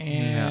Knocker,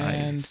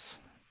 and nice.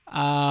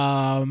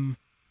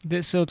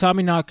 So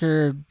Tommy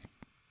Knocker,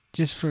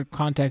 just for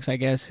context, I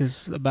guess,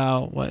 is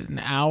about an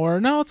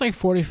hour? No, it's like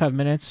 45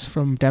 minutes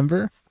from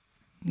Denver.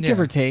 Yeah. Give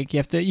or take.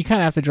 You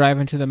kind of have to drive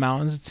into the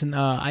mountains. It's in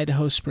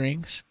Idaho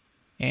Springs.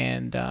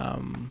 And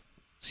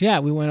so yeah,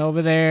 we went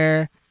over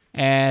there,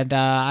 and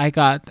I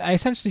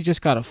essentially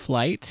just got a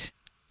flight.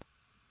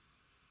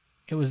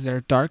 It was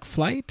their dark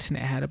flight, and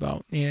it had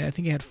I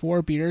think it had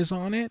 4 beers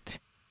on it.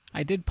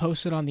 I did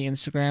post it on the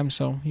Instagram,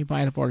 so you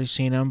might have already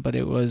seen them, but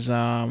it was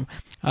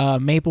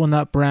maple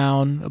nut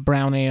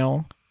brown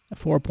ale,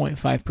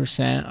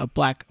 4.5%, a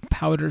black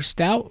powder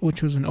stout,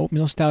 which was an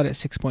oatmeal stout at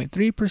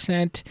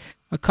 6.3%,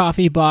 a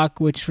coffee bock,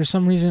 which for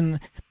some reason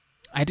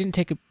I didn't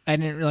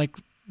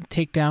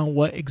take down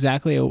what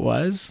exactly it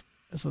was.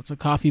 So it's a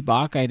coffee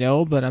bock, I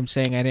know, but I'm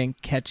saying I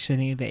didn't catch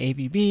any of the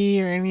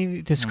ABV or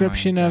any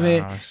description of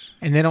it,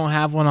 and they don't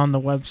have one on the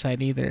website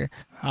either.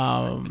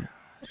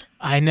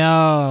 I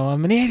know,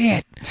 I'm an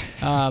idiot.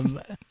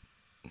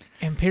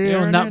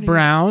 Imperial Nut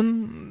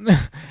Brown,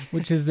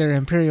 which is their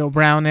Imperial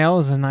Brown Ale,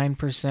 is a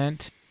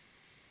 9%.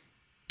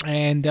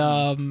 And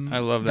I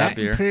love that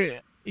beer.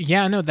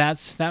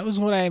 That was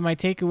what my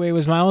takeaway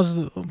was. Mine was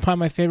probably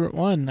my favorite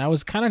one. I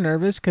was kind of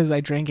nervous because I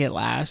drank it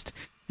last.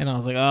 And I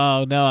was like,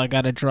 oh, no, I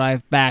got to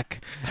drive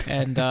back.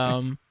 And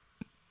and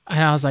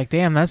I was like,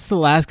 damn, that's the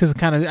last. Because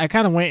I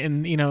kind of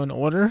went in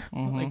order.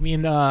 Mm-hmm. Like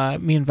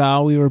me and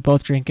Val, we were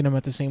both drinking them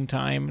at the same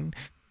time. And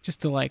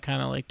just to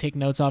kind of take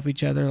notes off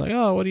each other. Like,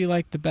 oh, what do you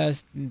like the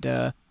best? And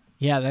that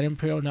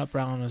Imperial Nut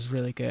Brown was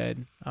really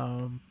good.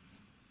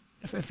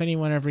 If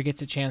anyone ever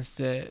gets a chance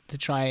to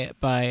try it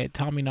by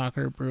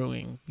Tommyknocker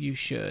Brewing, you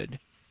should.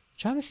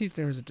 Trying to see if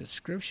there was a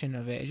description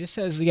of it. It just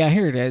says,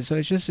 here it is. So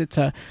it's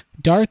a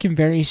dark and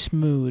very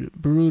smooth,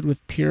 brewed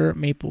with pure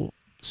maple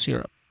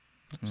syrup.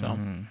 So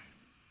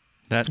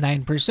that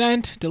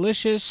 9%,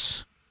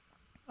 delicious.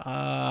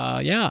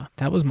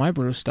 That was my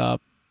brew stop.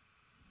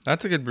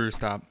 That's a good brew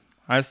stop.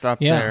 I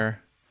stopped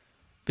there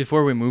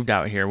before we moved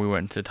out here. We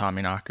went to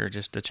Tommyknocker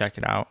just to check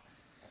it out,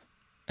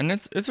 and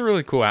it's a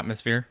really cool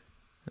atmosphere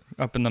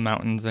up in the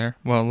mountains there.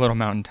 Well, a little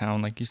mountain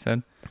town, like you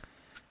said.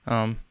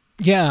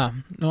 Yeah,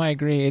 no, I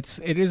agree. It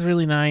is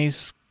really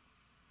nice.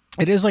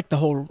 It is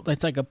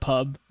it's like a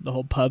pub, the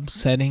whole pub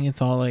setting.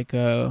 It's all like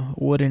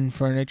wooden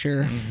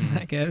furniture,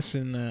 I guess,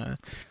 and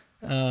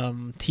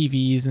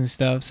TVs and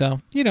stuff.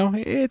 So,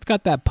 it's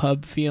got that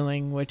pub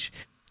feeling, which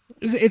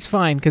it's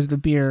fine because the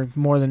beer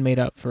more than made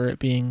up for it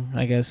being,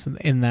 I guess,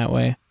 in that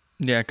way.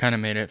 Yeah, it kind of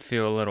made it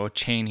feel a little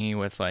chainy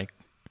with like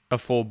a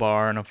full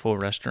bar and a full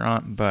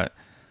restaurant. But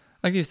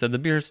like you said, the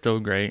beer is still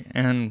great.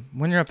 And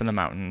when you're up in the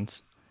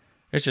mountains,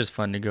 it's just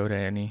fun to go to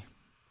any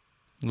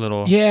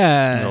little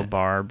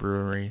bar,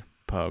 brewery,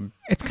 pub.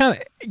 It's kind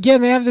of,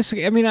 they have this,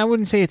 I mean, I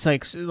wouldn't say it's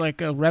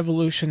like a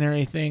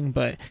revolutionary thing,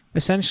 but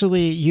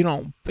essentially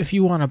if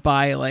you want to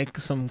buy like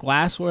some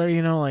glassware,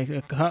 like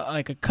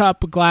a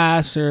cup, a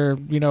glass, or,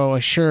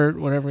 a shirt,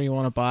 whatever you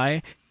want to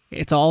buy,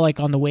 it's all like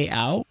on the way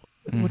out,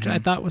 which I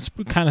thought was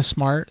kind of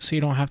smart. So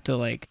you don't have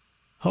to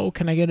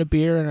can I get a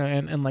beer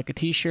and like a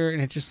t-shirt,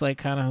 and it just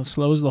kind of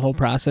slows the whole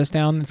process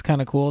down. It's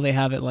kind of cool. They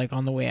have it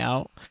on the way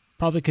out.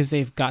 Probably because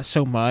they've got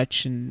so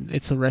much, and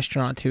it's a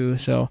restaurant too.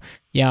 So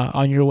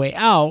on your way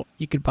out,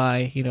 you could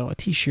buy, a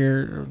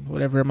t-shirt or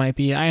whatever it might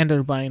be. I ended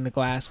up buying the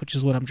glass, which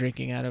is what I'm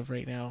drinking out of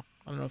right now.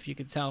 I don't know if you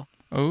could tell.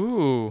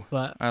 Ooh,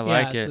 but I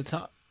like it.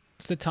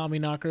 It's the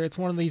Tommyknocker. It's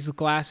one of these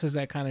glasses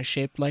that kind of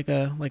shaped like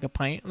a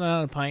pint,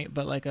 not a pint,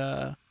 but like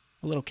a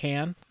little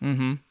can.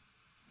 Mm-hmm.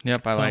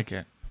 Yep, I like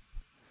it.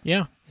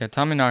 Yeah. Yeah,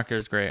 Tommyknocker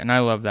is great, and I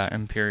love that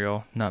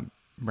Imperial Nut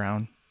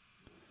Brown.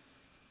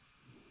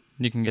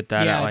 You can get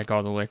that at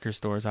all the liquor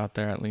stores out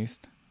there, at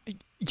least.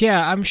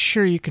 Yeah, I'm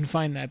sure you can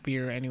find that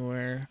beer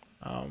anywhere.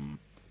 But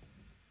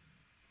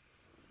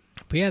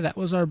that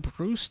was our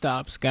brew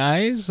stops,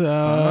 guys.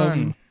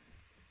 Fun.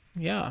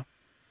 Yeah.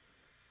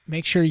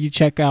 Make sure you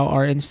check out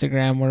our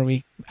Instagram where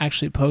we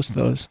actually post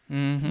those.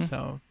 Mm-hmm.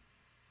 So.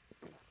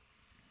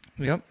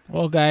 Yep.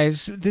 Well,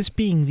 guys, this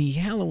being the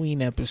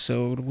Halloween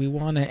episode, we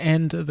want to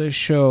end the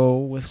show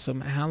with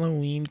some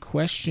Halloween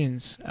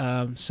questions.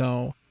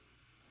 So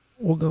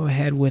we'll go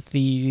ahead with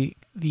the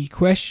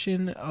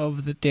question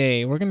of the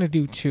day. We're going to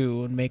do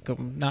 2 and make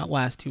them not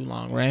last too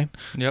long, right?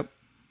 Yep.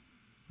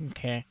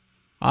 Okay.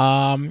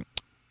 Tyler.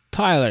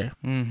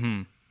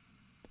 Mm-hmm.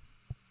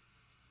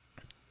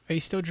 Are you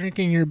still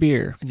drinking your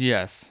beer?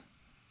 Yes.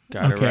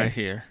 Got it right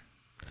here.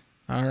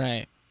 All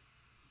right.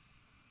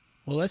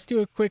 Well, let's do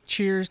a quick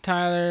cheers,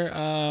 Tyler,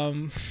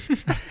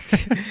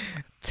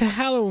 to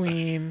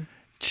Halloween.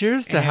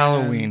 Cheers to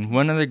Halloween,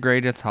 one of the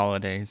greatest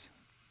holidays.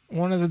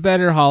 One of the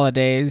better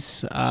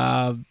holidays,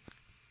 and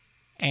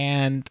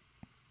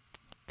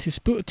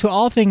to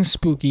all things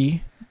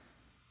spooky,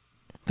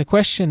 the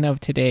question of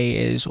today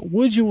is,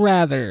 would you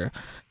rather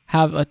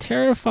have a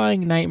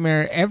terrifying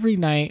nightmare every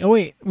night? Oh,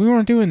 wait, we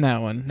weren't doing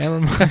that one.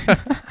 Never mind.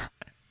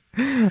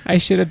 I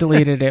should have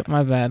deleted it.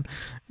 My bad.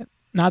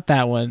 Not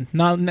that one.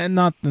 Not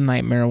the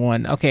nightmare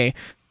one. Okay.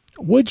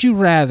 Would you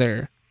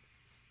rather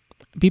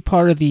be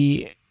part of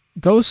the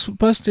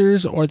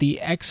Ghostbusters or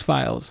the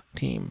X-Files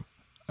team?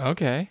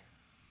 Okay.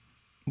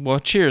 Well,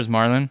 cheers,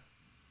 Marlon.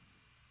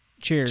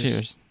 Cheers.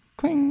 Cheers.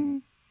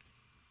 Cling.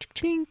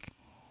 Chink.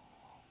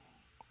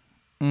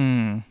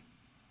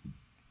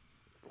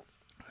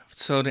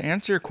 So to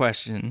answer your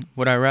question,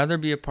 would I rather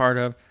be a part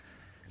of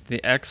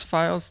the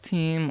X-Files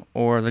team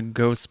or the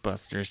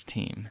Ghostbusters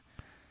team?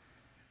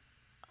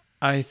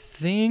 I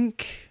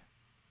think...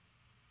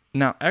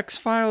 Now,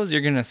 X-Files,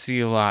 you're going to see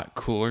a lot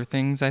cooler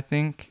things, I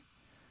think.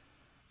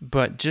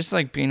 But just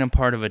like being a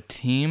part of a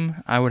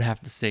team, I would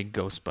have to say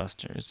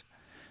Ghostbusters.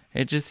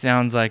 It just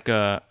sounds like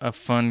a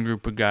fun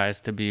group of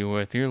guys to be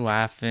with. You're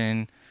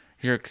laughing.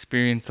 You're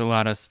experiencing a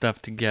lot of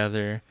stuff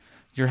together.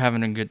 You're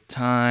having a good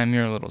time.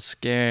 You're a little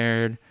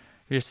scared.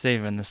 You're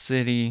saving the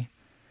city.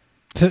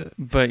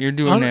 But you're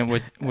doing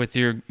it with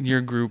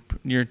your group,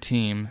 your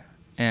team.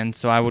 And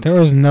so I would... There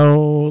was no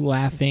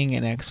laughing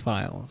in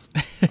X-Files.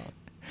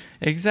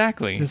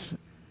 Exactly. Just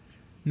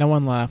no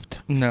one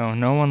laughed. No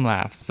one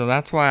laughs. So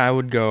that's why I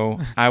would go.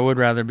 I would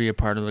rather be a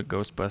part of the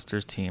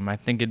Ghostbusters team. I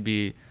think it'd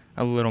be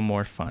a little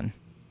more fun.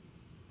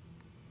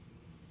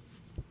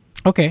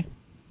 Okay.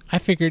 I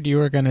figured you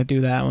were going to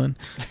do that one.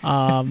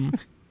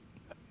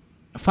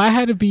 If I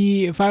had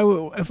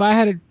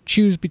to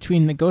choose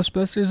between the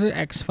Ghostbusters or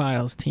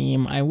X-Files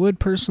team, I would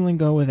personally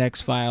go with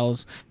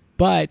X-Files.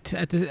 But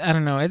I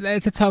don't know.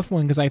 It's a tough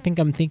one because I think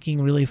I'm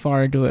thinking really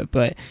far into it.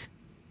 But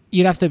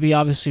you'd have to be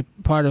obviously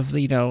part of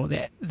the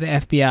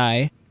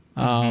FBI.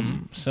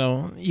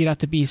 So you'd have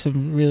to be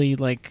some really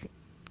I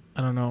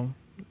don't know,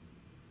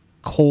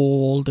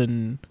 cold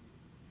and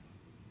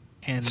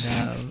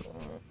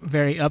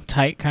very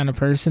uptight kind of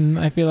person,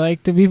 I feel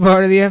like, to be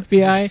part of the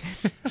FBI.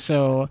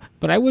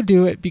 But I would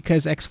do it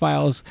because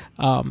X-Files,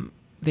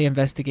 they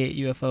investigate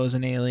UFOs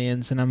and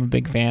aliens, and I'm a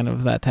big fan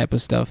of that type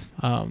of stuff.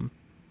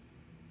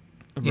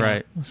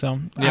 Right. So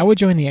I would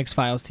join the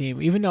X-Files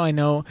team, even though I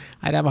know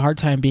I'd have a hard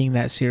time being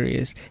that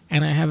serious.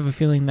 And I have a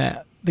feeling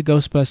that the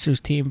Ghostbusters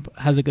team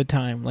has a good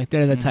time. Like,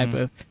 they're the type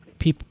of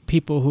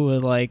people who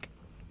would,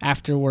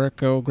 after work,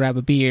 go grab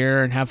a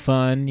beer and have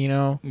fun,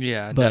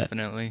 Yeah,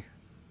 definitely.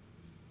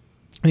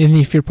 And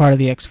if you're part of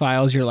the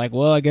X-Files, you're like,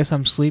 well, I guess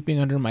I'm sleeping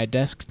under my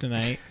desk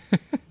tonight.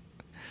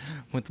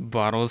 With a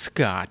bottle of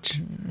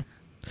scotch.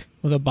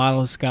 With a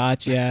bottle of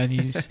scotch, yeah. And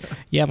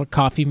you have a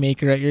coffee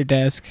maker at your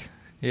desk.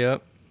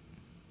 Yep.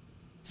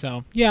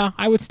 So, yeah,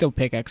 I would still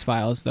pick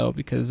X-Files, though,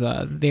 because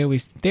they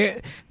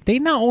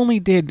not only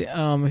did,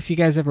 if you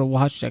guys ever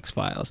watched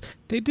X-Files,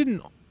 they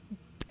didn't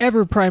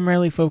ever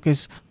primarily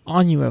focus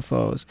on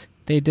UFOs.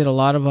 They did a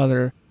lot of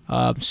other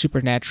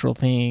supernatural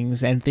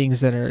things and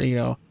things that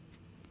are,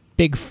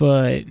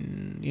 Bigfoot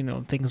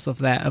and things of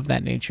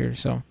that nature.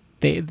 So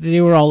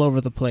they were all over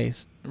the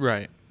place.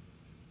 Right.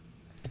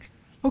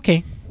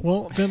 Okay.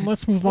 Well, then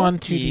let's move on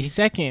to the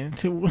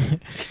second.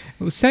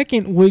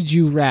 Second, would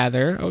you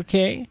rather?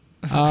 Okay.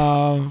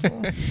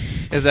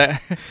 Is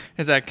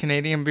that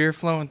Canadian beer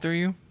flowing through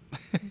you?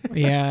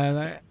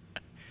 Yeah,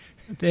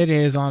 it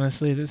is.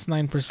 Honestly, this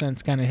 9%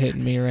 is kind of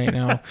hitting me right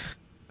now.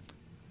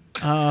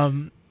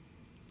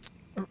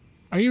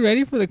 Are you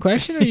ready for the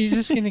question, or are you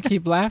just gonna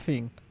keep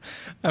laughing?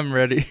 I'm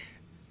ready.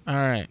 All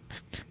right.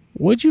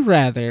 Would you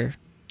rather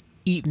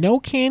eat no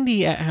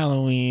candy at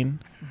Halloween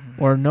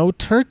or no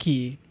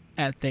turkey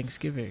at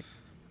Thanksgiving?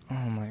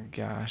 Oh my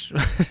gosh.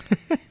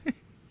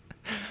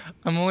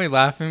 I'm only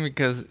laughing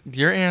because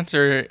your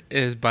answer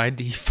is by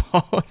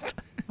default.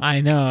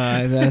 I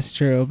know, that's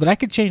true. But I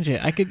could change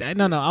it.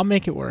 No, I'll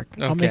make it work.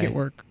 Okay. I'll make it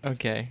work.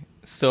 Okay.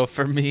 So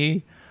for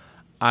me,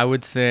 I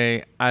would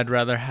say I'd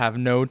rather have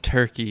no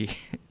turkey.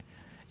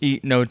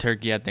 Eat no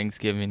turkey at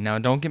Thanksgiving. Now,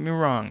 don't get me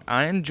wrong.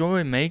 I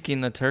enjoy making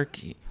the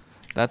turkey.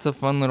 That's a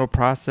fun little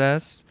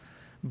process.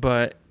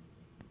 But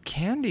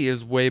candy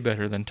is way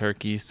better than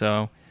turkey.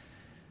 So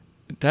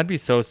that'd be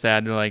so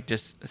sad to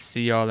just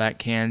see all that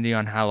candy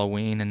on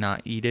Halloween and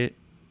not eat it.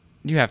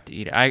 You have to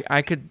eat it.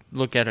 I could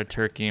look at a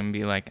turkey and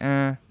be like,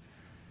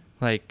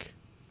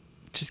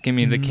 just give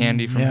me the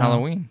candy from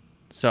Halloween.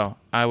 So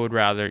I would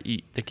rather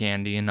eat the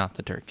candy and not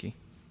the turkey.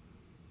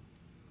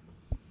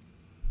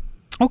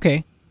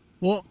 Okay.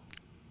 Well,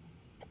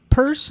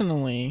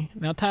 personally,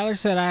 now Tyler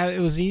said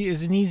it was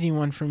an easy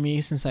one for me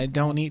since I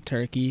don't eat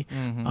turkey.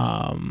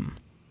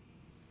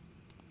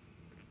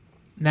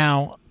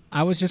 Now,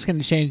 I was just going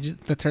to change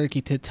the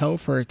turkey to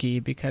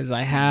tofurkey because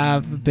I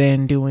have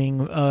been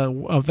doing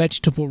a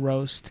vegetable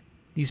roast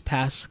these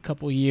past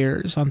couple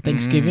years on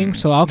Thanksgiving,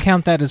 so I'll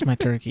count that as my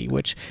turkey,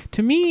 which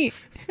to me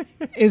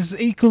is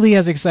equally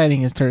as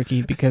exciting as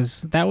turkey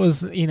because that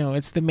was,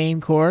 it's the main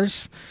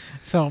course.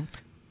 So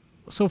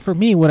for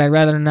me, would I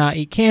rather not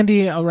eat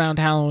candy around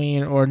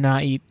Halloween or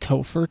not eat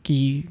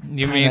tofurkey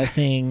kind of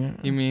thing?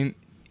 You mean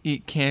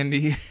eat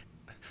candy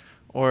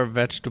or a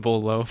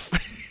vegetable loaf?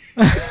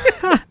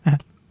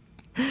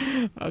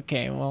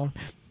 Okay, well,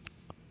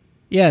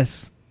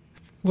 yes.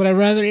 Would I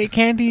rather eat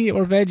candy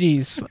or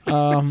veggies?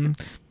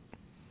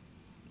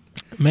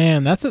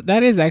 Man,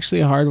 that is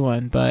actually a hard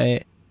one,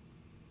 but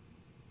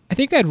I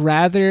think I'd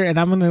rather, and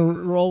I'm going to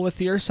roll with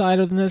your side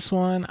on this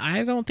one.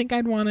 I don't think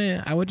I'd want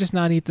to. I would just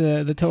not eat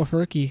the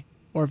tofurkey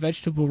or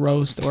vegetable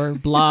roast or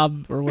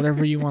blob or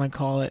whatever you want to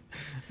call it.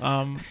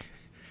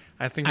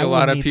 I think a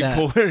lot of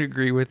people would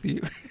agree with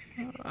you.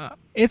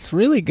 It's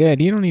really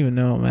good. You don't even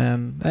know,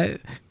 man.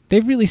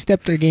 They've really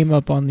stepped their game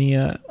up on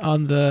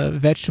the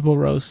vegetable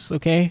roasts.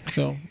 Okay,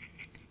 so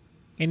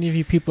any of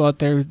you people out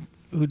there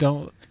who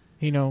don't,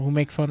 who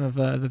make fun of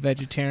the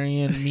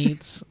vegetarian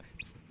meats.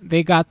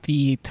 They got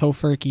the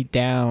tofurkey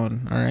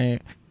down, all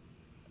right?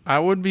 I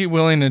would be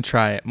willing to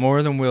try it,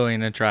 more than willing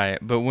to try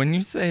it. But when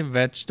you say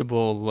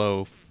vegetable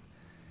loaf,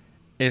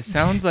 it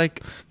sounds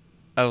like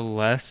a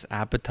less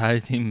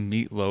appetizing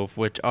meatloaf,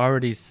 which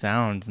already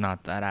sounds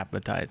not that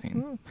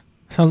appetizing.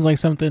 Sounds like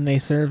something they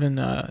serve in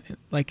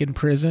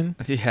prison.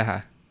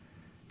 Yeah.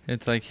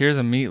 It's like, here's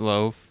a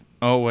meatloaf.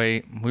 Oh,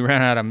 wait, we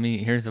ran out of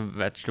meat. Here's a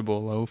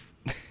vegetable loaf.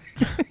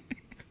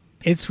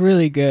 It's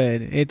really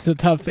good. It's a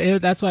tough...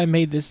 that's why I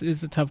made this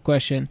is a tough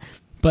question.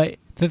 But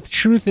the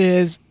truth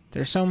is,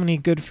 there's so many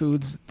good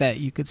foods that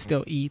you could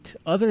still eat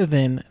other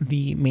than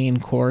the main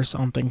course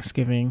on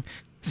Thanksgiving.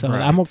 So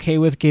I'm okay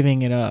with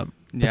giving it up.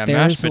 But yeah,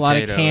 there's a lot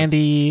of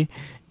candy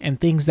and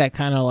things that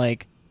kind of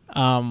like...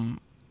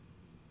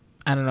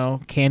 I don't know,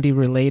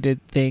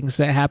 candy-related things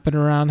that happen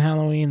around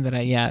Halloween that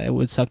it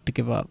would suck to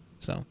give up.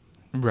 So,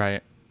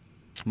 right.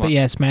 Well, but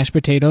yeah, smashed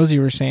potatoes,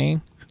 you were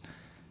saying?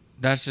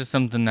 That's just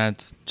something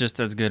that's just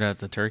as good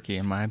as a turkey,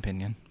 in my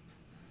opinion,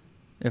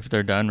 if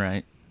they're done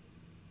right.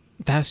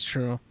 That's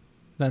true.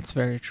 That's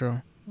very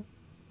true.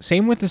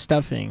 Same with the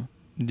stuffing.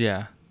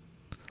 Yeah.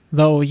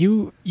 Though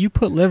you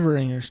put liver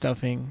in your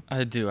stuffing.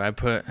 I do. I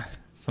put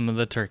some of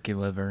the turkey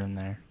liver in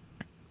there.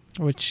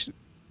 Which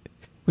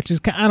is,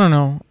 I don't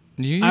know.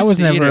 I was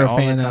never a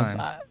fan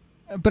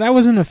of, but I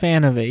wasn't a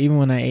fan of it even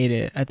when I ate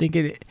it. I think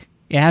it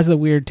has a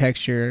weird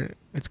texture.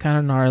 It's kind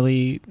of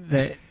gnarly.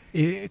 That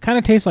it kind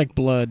of tastes like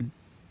blood.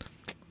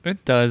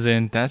 It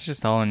doesn't. That's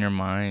just all in your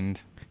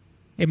mind.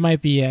 It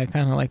might be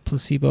kind of like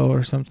placebo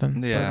or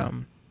something. Yeah.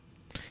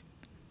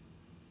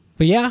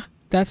 But yeah,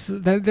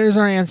 there's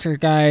our answer,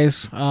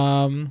 guys.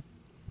 I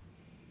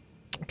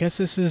guess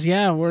this is the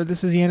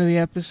end of the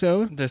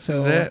episode. This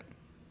is it.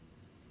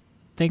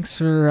 Thanks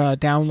for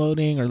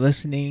downloading or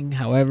listening,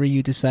 however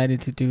you decided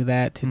to do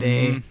that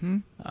today.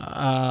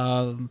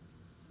 Mm-hmm.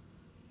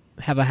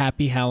 Have a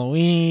happy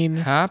Halloween.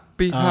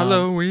 Happy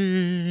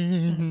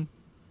Halloween.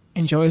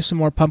 Enjoy some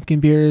more pumpkin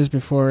beers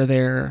before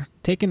they're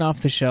taken off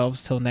the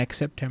shelves till next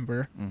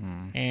September.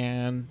 Mm-hmm.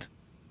 And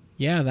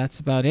yeah, that's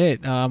about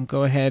it.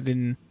 Go ahead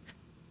and,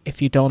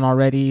 if you don't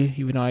already,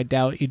 even though I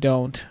doubt you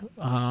don't,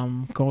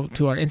 go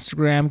to our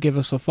Instagram, give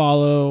us a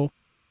follow.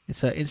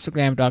 It's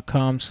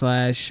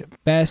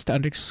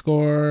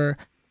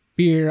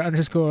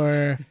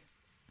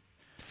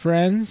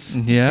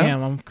Instagram.com/best_beer_friends. Yeah.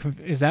 Damn,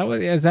 is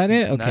that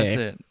it? Okay. That's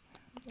it.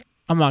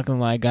 I'm not going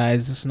to lie,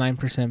 guys. This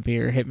 9%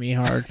 beer hit me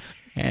hard.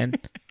 And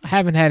I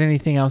haven't had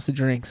anything else to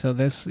drink. So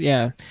this,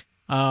 yeah.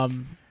 So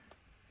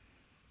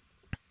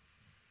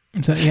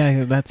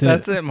yeah, that's it.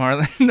 That's it,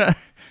 Marlon.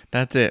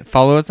 That's it.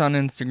 Follow us on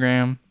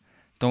Instagram.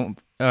 Don't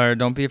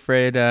be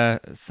afraid to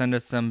send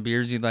us some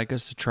beers you'd like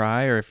us to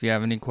try, or if you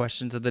have any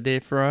questions of the day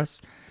for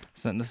us,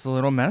 send us a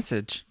little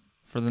message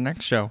for the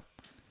next show.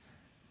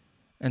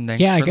 And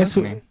thanks for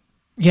listening.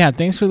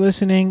 Thanks for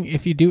listening.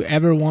 If you do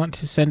ever want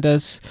to send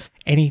us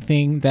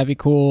anything, that'd be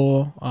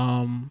cool.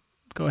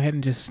 Go ahead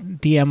and just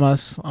DM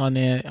us on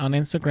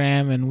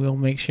Instagram, and we'll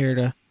make sure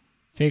to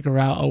figure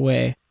out a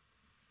way.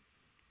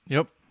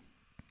 Yep.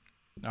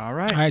 All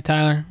right. All right,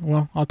 Tyler.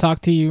 Well, I'll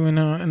talk to you in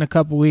a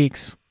couple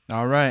weeks.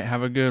 All right.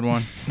 Have a good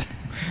one.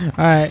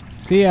 All right.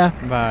 See ya.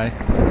 Bye.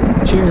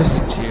 Cheers.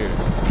 Cheers.